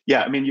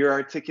 Yeah, I mean, you're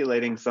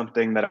articulating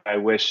something that I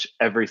wish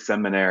every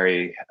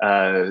seminary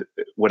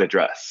would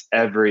address.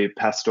 Every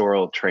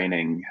pastoral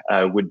training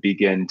would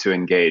begin to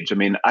engage. I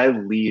mean, I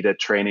lead a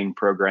training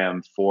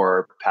program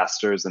for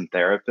pastors and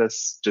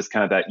therapists, just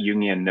kind of that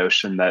Jungian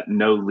notion that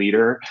no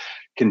leader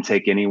can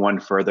take anyone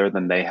further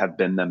than they have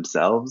been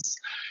themselves.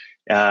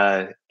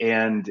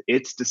 And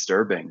it's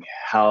disturbing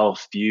how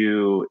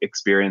few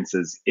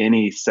experiences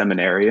any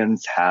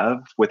seminarians have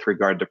with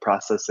regard to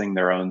processing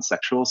their own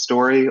sexual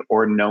story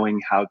or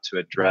knowing how to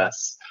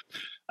address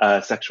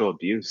sexual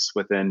abuse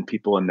within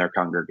people in their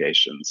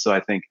congregations. So I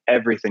think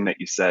everything that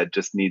you said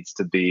just needs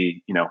to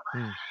be,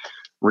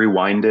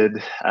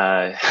 rewinded,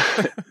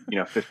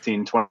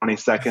 15, 20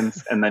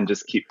 seconds, and then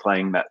just keep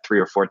playing that 3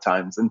 or 4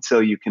 times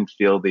until you can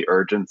feel the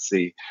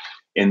urgency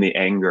in the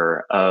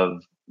anger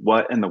of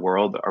what in the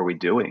world are we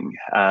doing?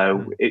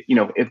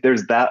 If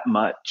there's that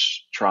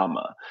much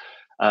trauma,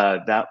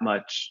 that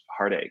much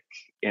heartache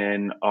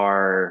in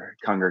our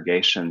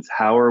congregations,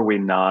 how are we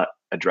not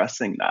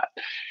addressing that?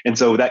 And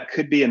so that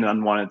could be an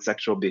unwanted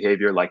sexual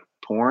behavior like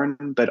porn,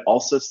 but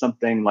also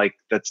something like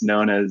that's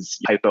known as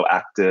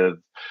hypoactive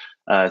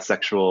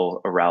sexual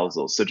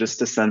arousal. So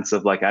just a sense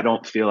of like, I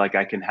don't feel like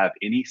I can have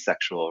any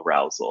sexual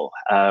arousal,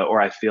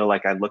 or I feel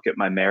like I look at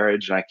my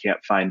marriage and I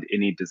can't find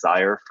any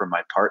desire for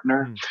my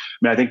partner. I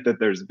mean, I think that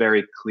there's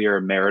very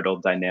clear marital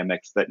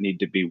dynamics that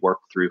need to be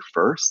worked through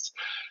first.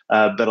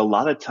 But a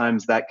lot of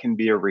times that can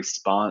be a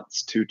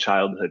response to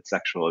childhood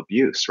sexual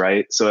abuse,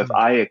 right? So if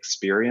I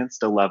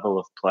experienced a level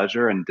of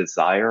pleasure and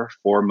desire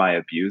for my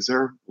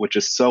abuser, which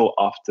is so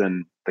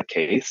often the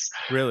case.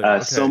 Really?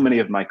 Okay. So many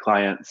of my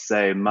clients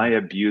say my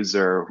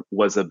abuser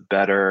was a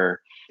better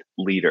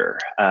leader,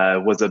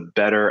 was a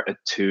better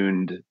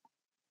attuned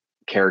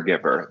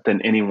caregiver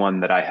than anyone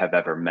that I have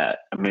ever met.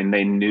 I mean,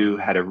 they knew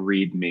how to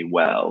read me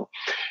well.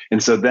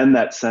 And so then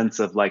that sense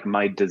of like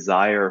my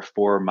desire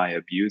for my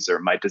abuser,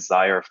 my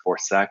desire for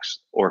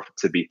sex or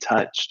to be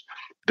touched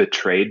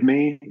betrayed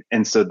me.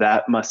 And so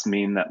that must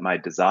mean that my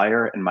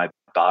desire and my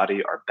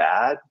body are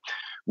bad,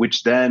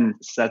 which then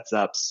sets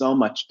up so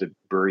much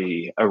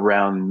debris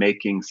around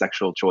making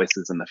sexual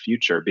choices in the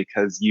future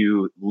because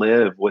you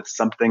live with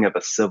something of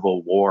a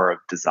civil war of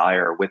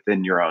desire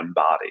within your own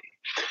body.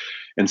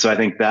 And so I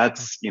think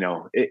that's,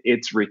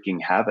 it's wreaking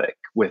havoc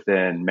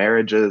within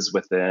marriages,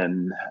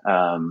 within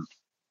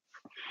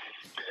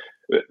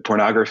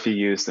pornography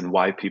use and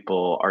why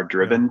people are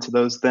driven to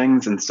those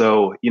things. And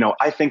so,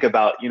 I think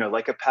about,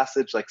 like a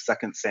passage like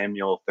 2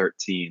 Samuel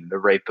 13, the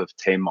rape of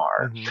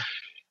Tamar.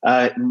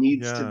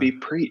 Needs to be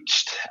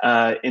preached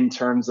in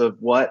terms of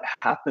what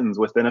happens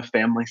within a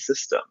family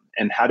system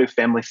and how do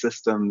family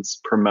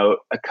systems promote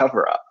a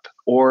cover up,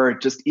 or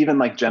just even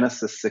like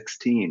Genesis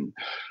 16,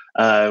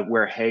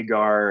 where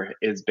Hagar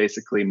is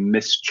basically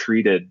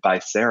mistreated by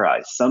Sarai.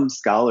 Some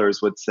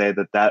scholars would say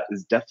that that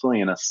is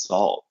definitely an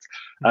assault,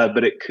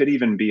 but it could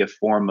even be a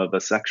form of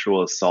a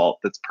sexual assault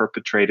that's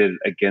perpetrated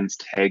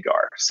against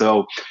Hagar.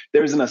 So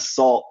there's an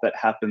assault that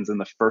happens in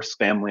the first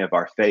family of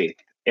our faith.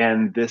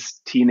 And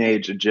this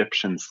teenage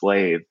Egyptian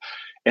slave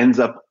ends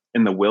up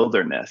in the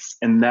wilderness.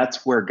 And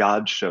that's where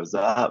God shows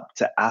up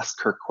to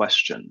ask her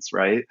questions,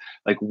 right?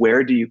 Like,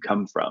 where do you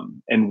come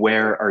from and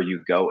where are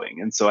you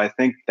going? And so I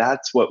think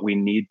that's what we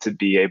need to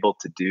be able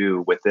to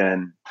do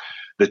within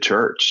the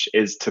church,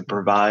 is to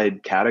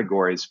provide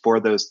categories for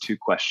those two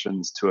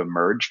questions to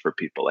emerge for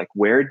people. Like,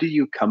 where do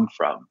you come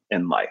from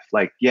in life?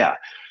 Like, yeah,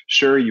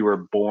 sure, you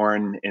were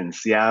born in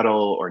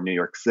Seattle or New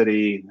York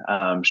City.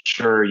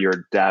 Sure,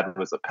 your dad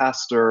was a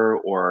pastor,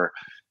 or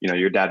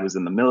your dad was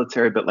in the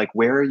military, but like,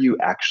 where are you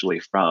actually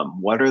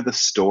from? What are the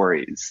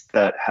stories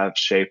that have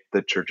shaped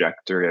the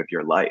trajectory of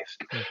your life?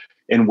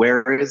 And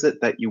where is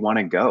it that you want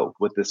to go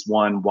with this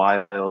one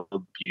wild,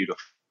 beautiful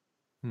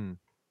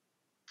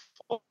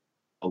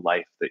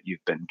life that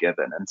you've been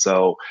given? And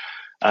so,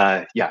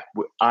 I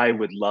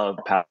would love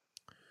to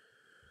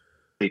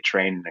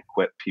train and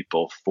equip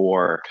people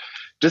for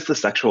just the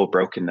sexual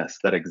brokenness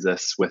that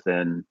exists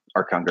within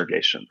our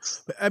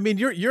congregations. I mean,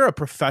 you're a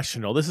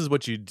professional. This is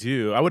what you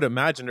do. I would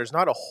imagine there's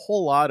not a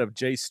whole lot of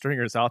Jay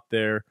Stringers out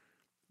there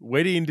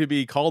waiting to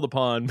be called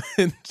upon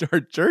in our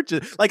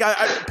churches. Like, I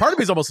part of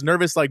me is almost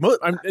nervous. Like,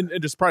 and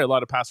there's probably a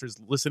lot of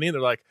pastors listening. They're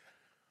like,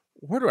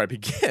 where do I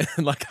begin?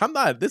 Like, I'm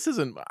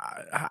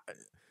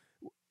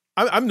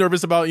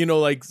nervous about,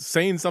 like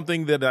saying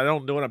something that I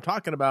don't know what I'm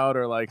talking about,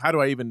 or like, how do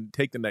I even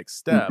take the next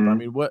step? I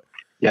mean, what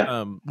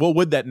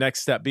would that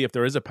next step be if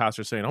there is a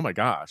pastor saying, oh my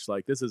gosh,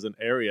 like this is an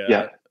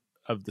area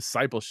of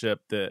discipleship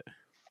that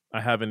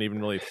I haven't even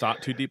really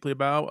thought too deeply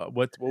about?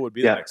 What would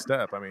be the next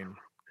step? I mean,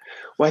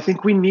 well, I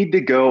think we need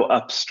to go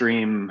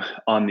upstream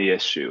on the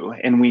issue,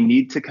 and we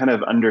need to kind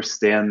of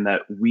understand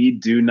that we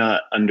do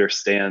not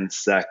understand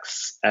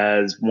sex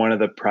as one of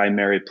the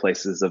primary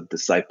places of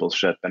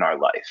discipleship in our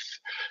life.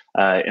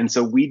 And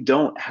so we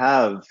don't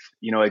have,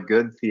 a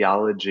good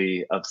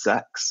theology of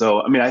sex.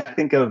 So, I mean, I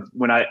think of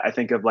when I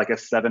think of like a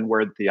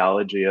 7-word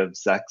theology of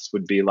sex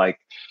would be like,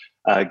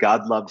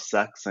 God loves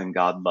sex and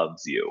God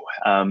loves you.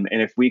 And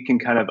if we can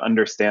kind of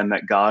understand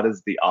that God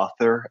is the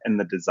author and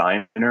the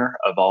designer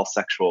of all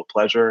sexual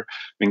pleasure,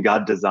 I mean,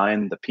 God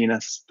designed the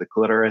penis, the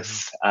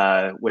clitoris,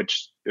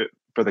 which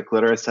for the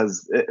clitoris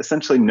has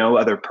essentially no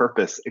other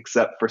purpose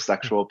except for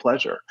sexual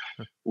pleasure.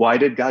 Why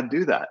did God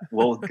do that?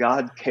 Well,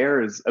 God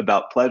cares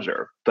about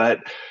pleasure, but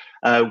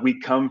we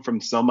come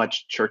from so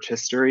much church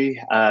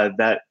history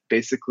that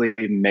basically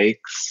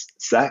makes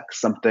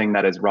sex something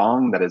that is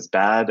wrong, that is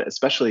bad,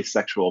 especially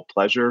sexual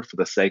pleasure for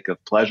the sake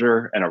of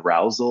pleasure and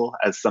arousal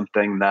as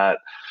something that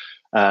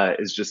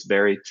is just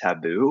very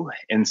taboo.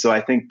 And so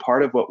I think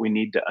part of what we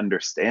need to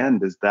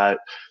understand is that,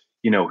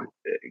 you know,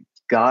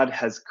 God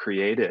has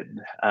created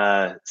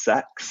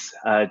sex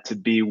to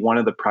be one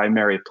of the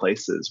primary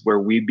places where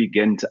we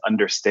begin to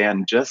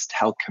understand just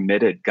how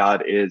committed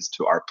God is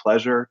to our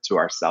pleasure, to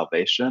our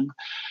salvation.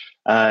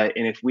 And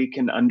if we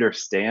can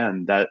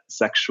understand that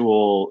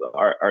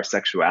our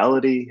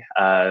sexuality,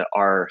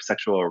 our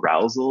sexual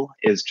arousal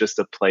is just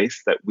a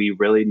place that we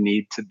really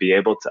need to be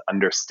able to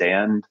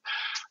understand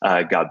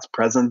God's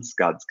presence,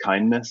 God's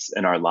kindness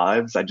in our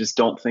lives, I just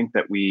don't think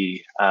that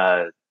we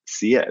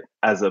see it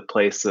as a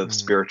place of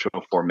spiritual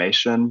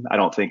formation. I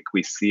don't think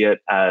we see it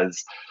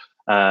as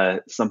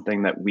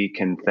something that we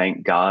can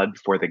thank God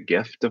for the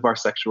gift of our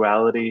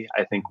sexuality.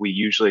 I think we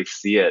usually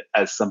see it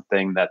as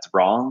something that's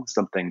wrong,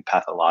 something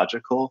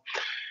pathological.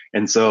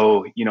 And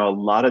so, you know, a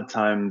lot of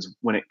times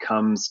when it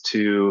comes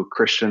to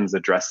Christians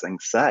addressing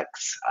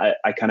sex,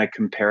 I kind of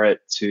compare it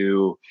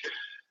to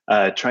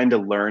trying to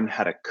learn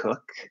how to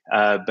cook.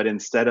 But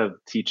instead of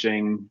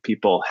teaching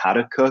people how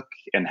to cook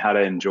and how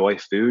to enjoy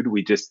food,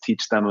 we just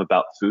teach them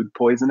about food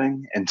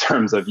poisoning in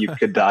terms of you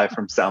could die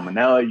from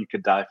salmonella, you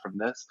could die from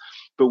this.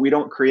 But we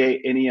don't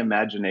create any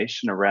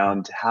imagination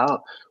around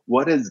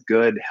what is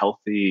good,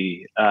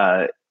 healthy,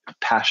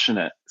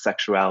 passionate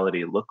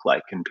sexuality look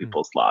like in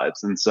people's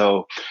lives. And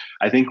so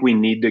I think we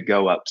need to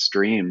go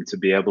upstream to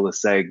be able to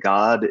say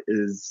God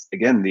is,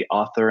 again, the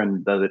author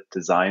and the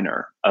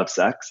designer of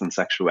sex and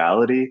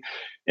sexuality,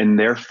 and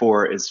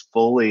therefore is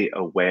fully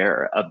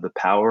aware of the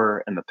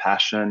power and the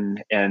passion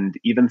and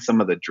even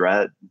some of the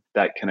dread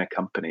that can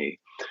accompany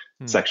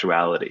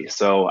sexuality.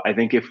 So I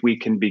think if we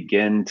can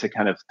begin to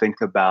kind of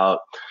think about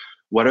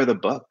what are the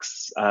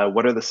books?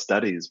 What are the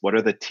studies? What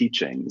are the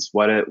teachings?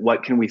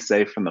 What can we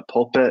say from the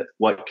pulpit?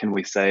 What can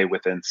we say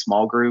within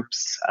small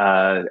groups?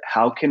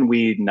 How can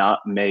we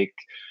not make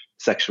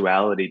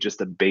sexuality just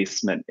a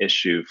basement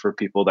issue for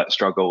people that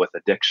struggle with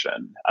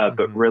addiction,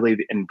 but really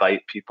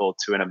invite people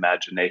to an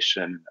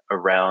imagination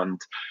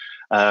around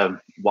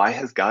why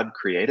has God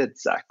created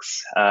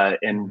sex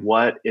and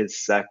what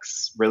is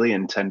sex really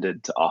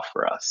intended to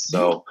offer us?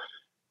 So.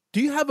 Do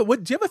you have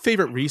a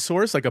favorite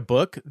resource, like a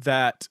book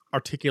that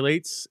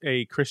articulates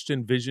a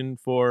Christian vision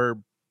for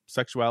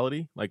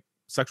sexuality, like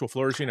sexual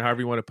flourishing, or however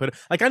you want to put it?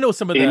 Like, I know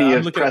some of the any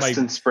of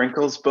Preston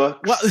Sprinkle's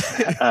books. Well,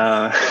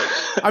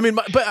 I mean,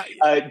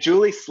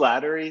 Julie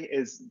Slattery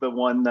is the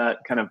one that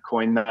kind of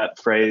coined that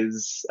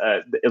phrase,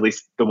 at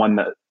least the one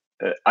that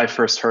I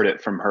first heard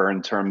it from her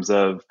in terms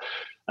of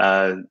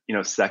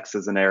sex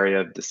as an area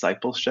of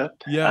discipleship.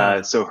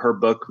 Yeah. So her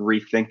book,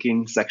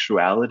 Rethinking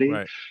Sexuality,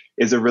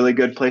 is a really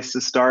good place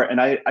to start.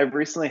 And I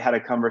recently had a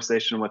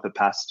conversation with a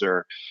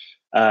pastor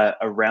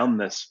around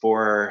this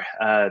for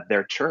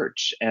their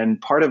church. And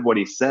part of what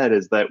he said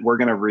is that we're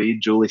going to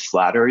read Julie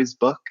Slattery's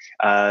book,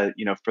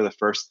 for the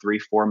first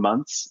 3-4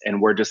 months.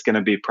 And we're just going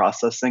to be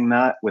processing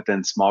that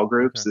within small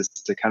groups is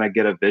to kind of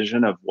get a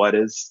vision of what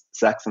is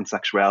sex and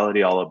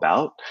sexuality all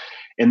about.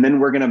 And then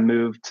we're going to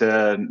move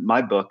to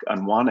my book,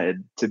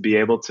 Unwanted, to be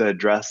able to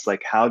address,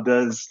 like, how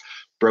does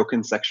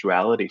broken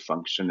sexuality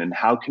function and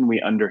how can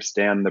we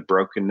understand the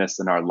brokenness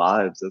in our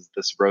lives as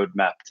this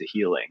roadmap to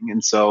healing?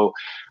 And so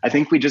I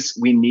think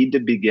we need to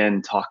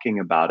begin talking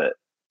about it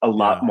a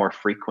lot more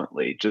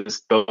frequently,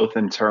 just both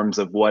in terms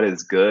of what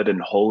is good and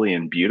holy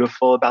and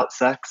beautiful about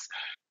sex.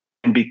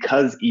 And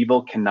because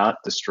evil cannot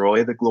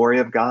destroy the glory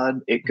of God,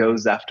 it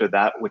goes after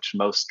that which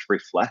most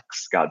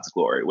reflects God's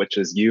glory, which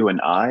is you and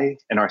I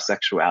and our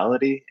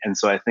sexuality. And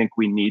so I think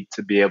we need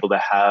to be able to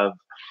have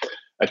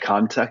a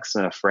context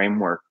and a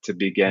framework to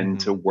begin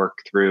to work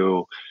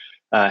through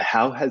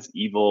how has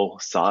evil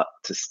sought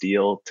to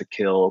steal, to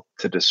kill,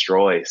 to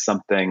destroy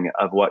something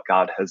of what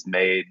God has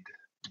made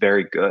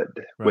very good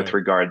with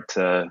regard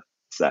to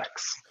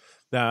sex.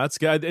 Yeah, that's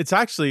good. It's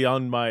actually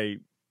on my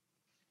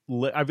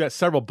I've got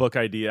several book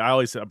ideas. I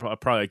always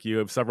probably like you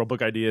have several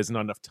book ideas and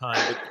not enough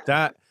time.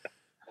 But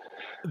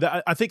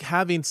that I think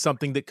having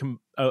something that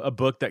a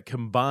book that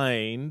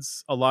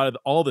combines a lot of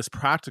all this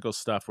practical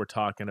stuff we're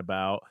talking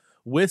about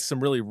with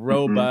some really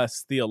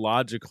robust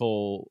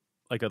theological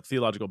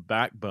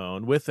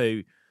backbone with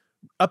a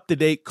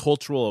up-to-date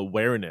cultural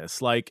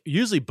awareness. Like,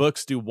 usually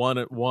books do one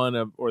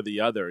or the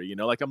other,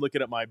 like I'm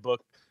looking at my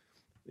book,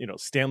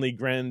 Stanley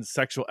Gren's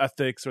Sexual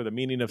Ethics or The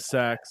Meaning of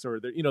Sex,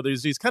 or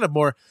there's these kind of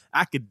more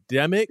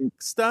academic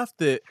stuff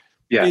that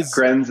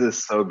Gren's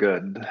is so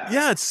good.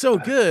 Yeah, it's so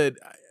good.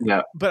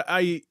 Yeah. But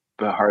I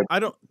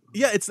don't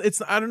Yeah,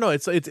 it's I don't know.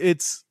 It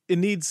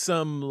needs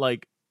some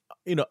like,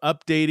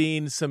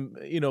 updating, some,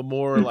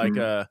 more like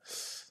Hmm. a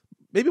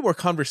maybe more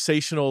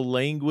conversational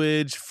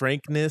language,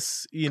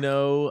 frankness, Hmm.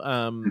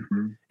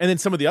 and then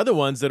some of the other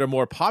ones that are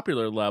more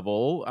popular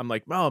level, I'm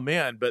like, oh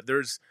man, but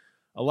there's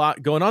a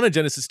lot going on in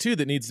Genesis 2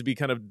 that needs to be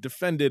kind of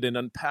defended and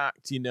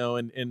unpacked,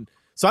 and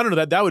so I don't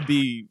know, that would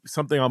be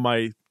something on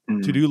my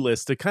Hmm. to-do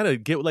list to kind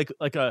of get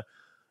like a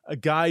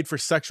guide for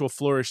sexual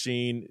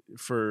flourishing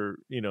for,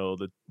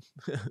 the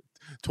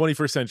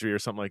 21st century or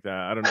something like that.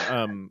 I don't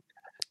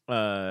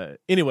know.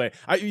 Anyway,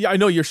 I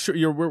know you're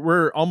sure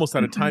we're almost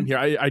out of time Hmm.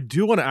 here. I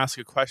do want to ask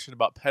a question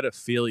about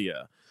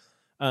pedophilia.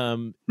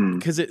 Hmm.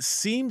 Because it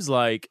seems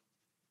like,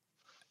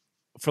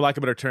 for lack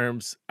of better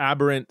terms,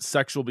 aberrant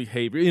sexual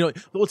behavior.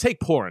 We'll take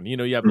porn.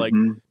 You have like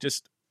Hmm.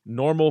 just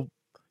normal.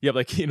 You have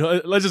like,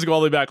 let's just go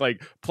all the way back,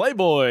 like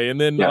Playboy, and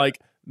then Yeah. like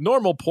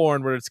normal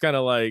porn, where it's kind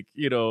of like,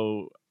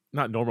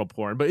 not normal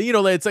porn, but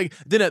it's like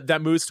then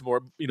that moves to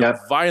more, Yeah.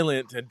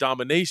 violent and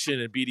domination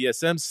and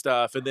BDSM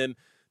stuff, and then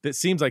that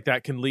seems like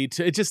that can lead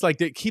to it. Just like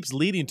it keeps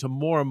leading to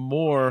more and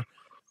more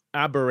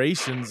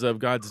aberrations of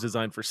God's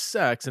design for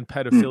sex, and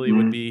pedophilia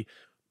would Hmm. be,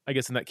 I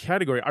guess, in that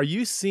category. Are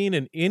you seeing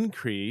an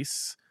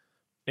increase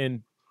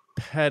in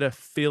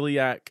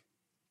pedophiliac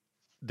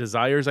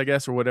desires, I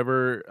guess, or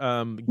whatever,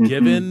 Hmm.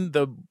 given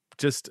the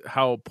just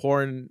how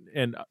porn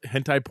and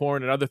hentai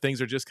porn and other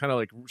things are just kind of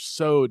like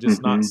so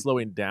just not Hmm.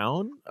 slowing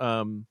down?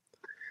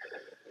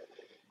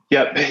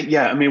 Yeah,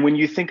 yeah. I mean, when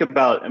you think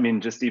about, I mean,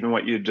 just even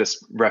what you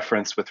just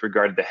referenced with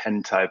regard to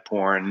hentai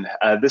porn,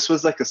 this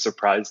was like a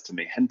surprise to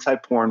me.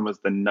 Hentai porn was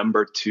the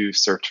number two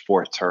search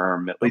for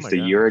term at Oh least my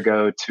a year gosh.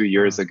 ago, 2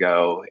 years Huh.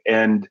 ago.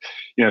 And,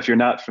 if you're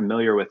not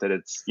familiar with it,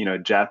 it's,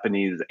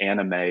 Japanese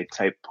anime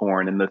type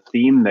porn. And the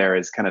theme there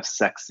is kind of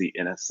sexy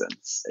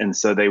innocence. And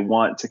so they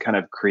want to kind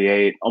of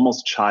create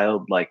almost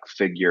childlike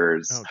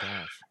figures, Oh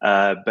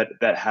gosh. but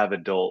that have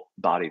adult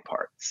body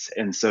parts.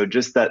 And so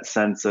just that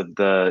sense of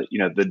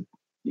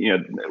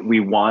we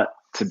want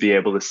to be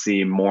able to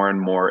see more and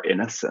more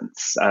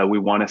innocence. We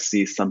want to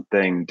see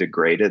something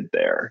degraded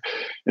there.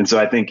 And so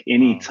I think Wow.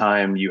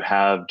 anytime you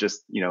have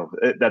just,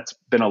 that's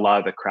been a lot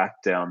of the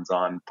crackdowns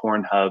on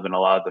Pornhub and a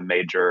lot of the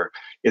major,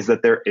 is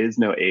that there is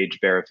no age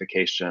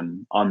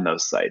verification on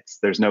those sites.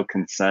 There's no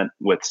consent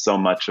with so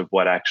much of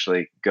what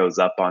actually goes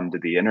up onto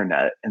the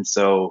internet. And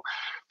so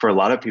for a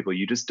lot of people,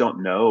 you just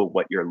don't know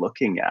what you're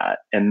looking at.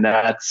 And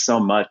that's so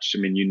much, I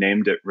mean, you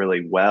named it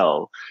really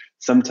well.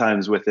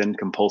 Sometimes within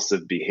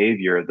compulsive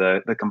behavior,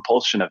 the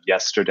compulsion of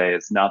yesterday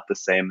is not the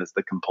same as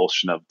the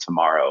compulsion of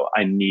tomorrow.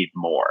 I need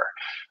more.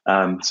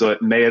 So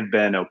it may have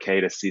been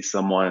okay to see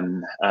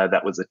someone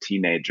that was a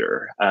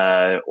teenager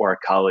or a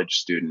college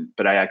student,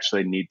 but I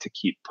actually need to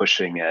keep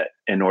pushing it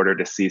in order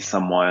to see Wow.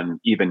 someone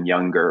even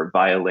younger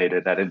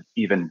violated at an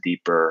even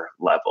deeper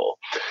level.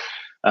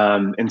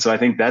 And so I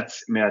think I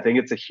think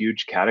it's a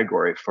huge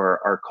category for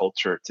our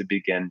culture to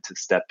begin to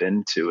step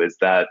into, is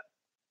that,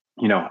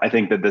 I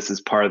think that this is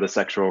part of the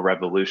sexual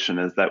revolution,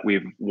 is that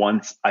we've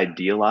once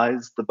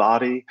idealized the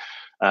body.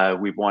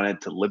 We've wanted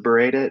to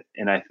liberate it.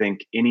 And I think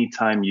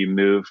anytime you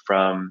move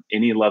from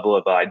any level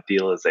of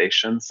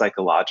idealization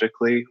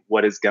psychologically,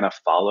 what is going to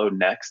follow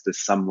next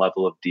is some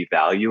level of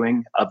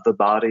devaluing of the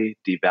body,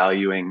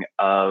 devaluing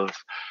of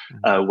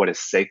Mhm. what is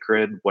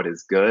sacred, what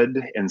is good.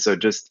 And so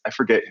I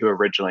forget who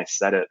originally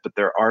said it, but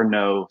there are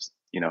no,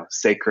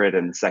 sacred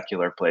and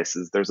secular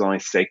places. There's only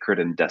sacred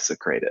and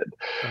desecrated.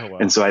 Oh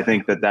And wow. so I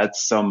think that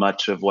that's so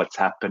much of what's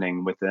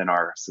happening within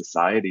our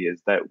society,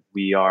 is that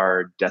we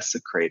are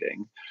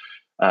desecrating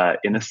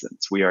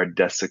innocence. We are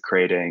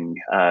desecrating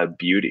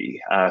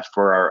beauty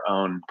for our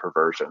own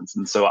perversions.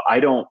 And so I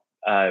don't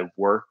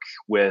work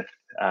with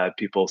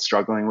people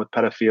struggling with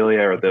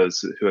pedophilia or Okay.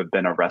 those who have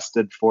been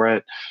arrested for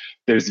it.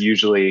 There's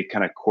usually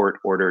kind of court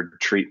ordered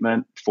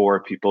treatment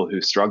for people who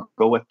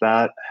struggle with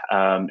that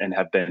and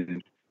have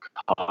been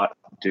caught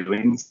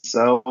doing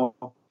so.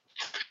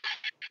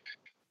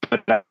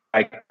 But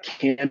I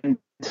can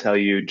tell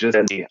you, just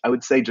I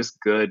would say just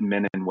good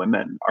men and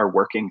women are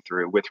working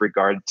through with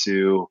regard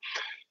to,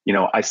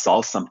 I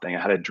saw something, I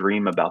had a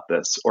dream about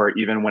this, or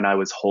even when I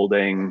was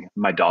holding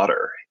my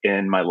daughter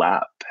in my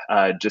lap,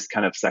 just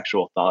kind of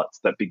sexual thoughts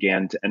that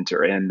began to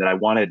enter in that I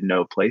wanted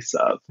no place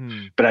of,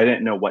 Hmm. but I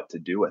didn't know what to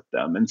do with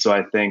them. And so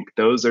I think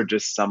those are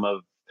just some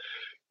of,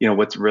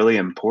 what's really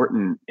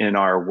important in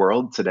our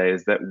world today,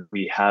 is that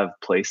we have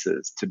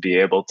places to be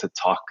able to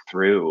talk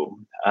through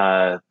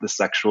the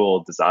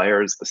sexual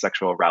desires, the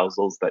sexual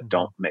arousals that Hmm.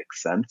 don't make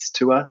sense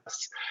to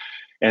us.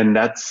 And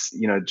that's,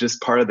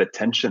 just part of the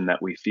tension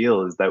that we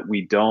feel, is that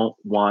we don't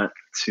want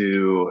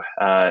to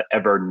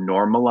ever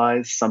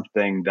normalize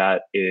something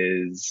that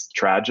is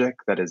tragic,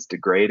 that is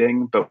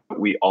degrading, but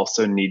we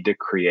also need to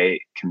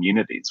create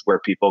communities where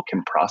people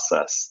can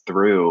process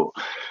through,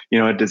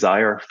 a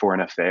desire for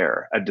an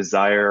affair, a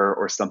desire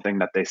or something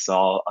that they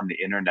saw on the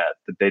internet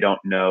that they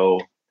don't know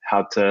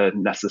how to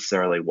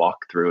necessarily walk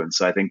through. And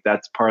so I think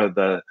that's part of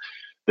the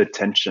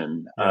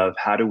tension Yeah. of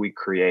how do we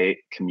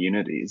create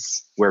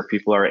communities where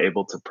people are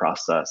able to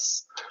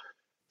process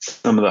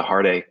some of the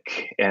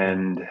heartache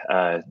and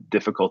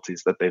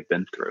difficulties that they've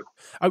been through.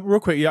 Real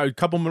quick, a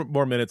couple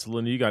more minutes,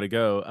 Linda, you got to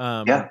go.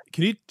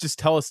 Can you just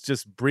tell us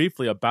just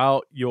briefly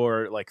about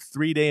your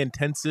 3-day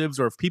intensives,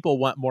 or if people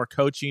want more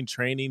coaching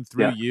training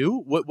through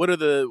you, what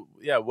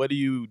do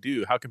you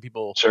do? How can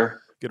people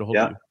get a hold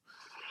of you?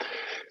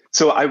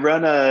 So I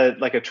run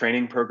a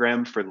training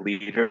program for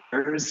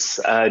leaders,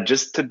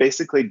 just to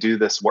basically do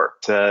this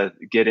work, to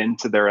get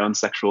into their own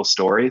sexual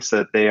story so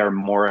that they are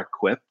more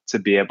equipped to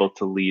be able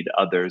to lead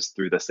others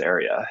through this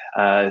area.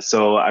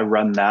 So I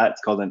run that.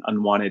 It's called an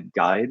unwanted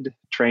guide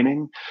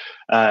training.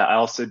 I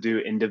also do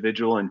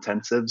individual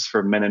intensives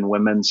for men and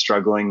women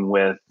struggling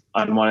with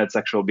unwanted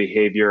sexual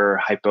behavior,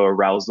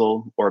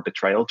 hypoarousal, or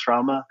betrayal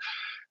trauma.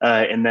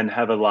 And then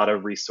have a lot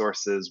of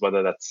resources,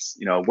 whether that's,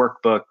 a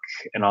workbook,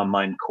 an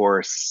online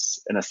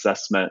course, an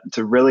assessment,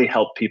 to really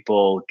help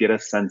people get a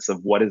sense of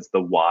what is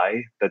the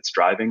why that's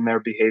driving their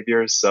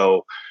behaviors.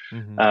 So,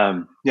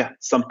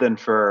 something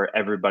for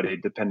everybody,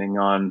 depending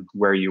on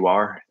where you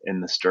are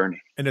in this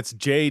journey. And it's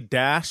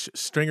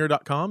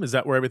j-stringer.com. Is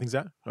that where everything's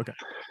at? Okay.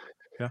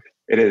 Yeah.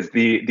 It is.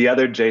 The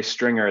other Jay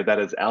Stringer that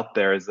is out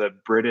there is a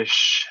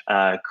British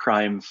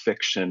crime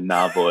fiction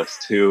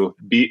novelist who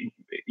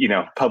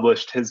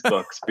published his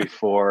books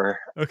before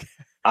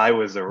I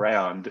was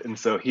around, and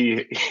so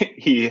he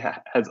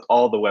has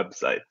all the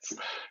websites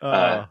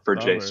for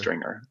Jay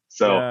Stringer.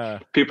 So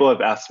people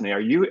have asked me, "Are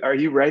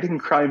you writing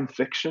crime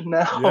fiction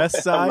now?"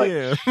 Yes, I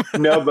am.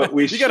 No, but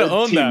we should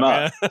team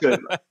up.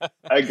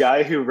 A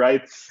guy who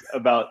writes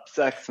about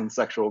sex and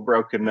sexual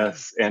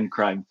brokenness and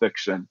crime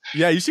fiction.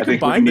 Yeah, you should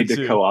combine the two. I think we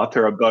need to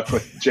co-author a book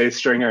with Jay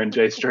Stringer and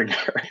Jay Stringer,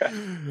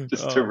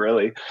 just to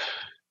really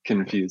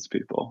confuse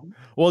people.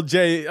 Well,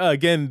 Jay,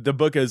 again, the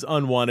book is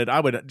Unwanted. I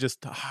would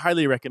just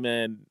highly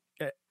recommend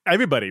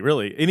everybody,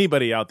 really,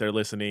 anybody out there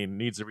listening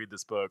needs to read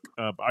this book.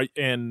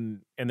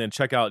 And then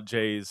check out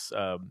Jay's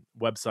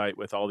website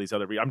with all these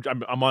other.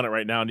 I'm on it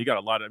right now, and you got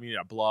a lot of. You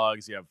have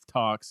blogs, you have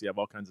talks, you have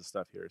all kinds of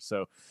stuff here.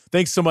 So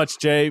thanks so much,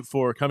 Jay,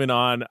 for coming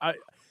on.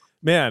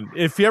 Man,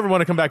 if you ever want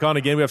to come back on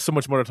again, we have so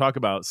much more to talk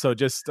about. So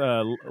just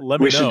let me know.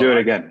 We should do it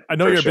again. I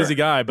know you're a busy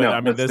guy,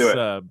 but let's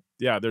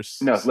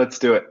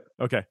do it.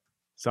 Okay.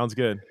 Sounds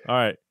good. All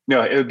right.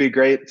 No, it would be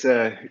great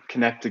to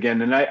connect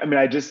again. And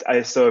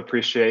I so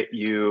appreciate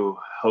you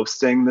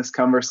hosting this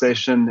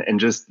conversation, and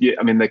just,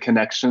 the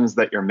connections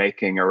that you're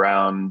making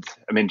around,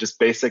 just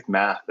basic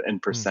math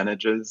and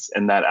percentages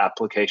and that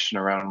application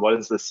around what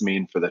does this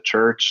mean for the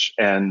church?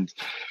 And,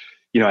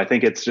 I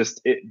think it's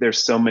just,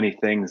 there's so many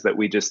things that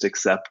we just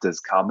accept as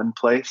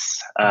commonplace.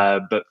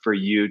 But for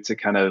you to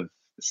kind of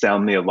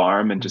sound the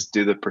alarm and just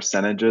do the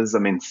percentages,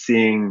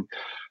 seeing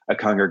a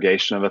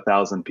congregation of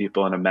 1,000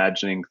 people and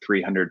imagining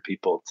 300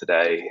 people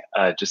today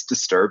just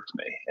disturbed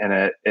me,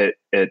 and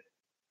it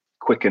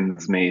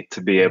quickens me to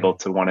be able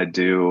to want to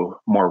do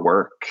more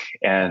work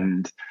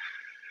and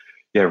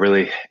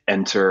really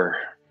enter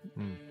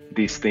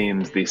these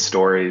themes, these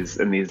stories,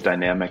 and these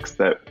dynamics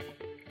that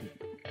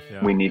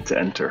we need to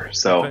enter.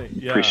 So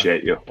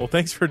appreciate you. Well,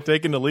 thanks for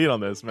taking the lead on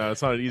this, man.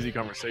 It's not an easy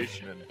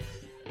conversation, and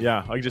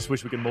I just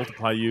wish we could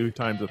multiply you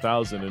times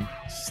 1,000 and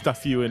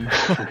stuff you in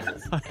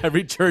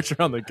every church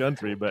around the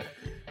country. But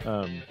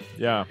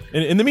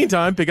in the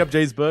meantime, pick up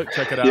Jay's book,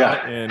 check it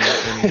out, and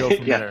go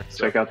from there.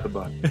 So. Check out the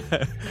book.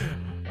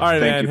 All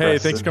right, man. Hey,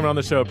 thanks for coming on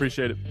the show.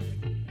 Appreciate it.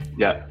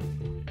 Yeah.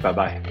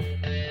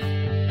 Bye-bye.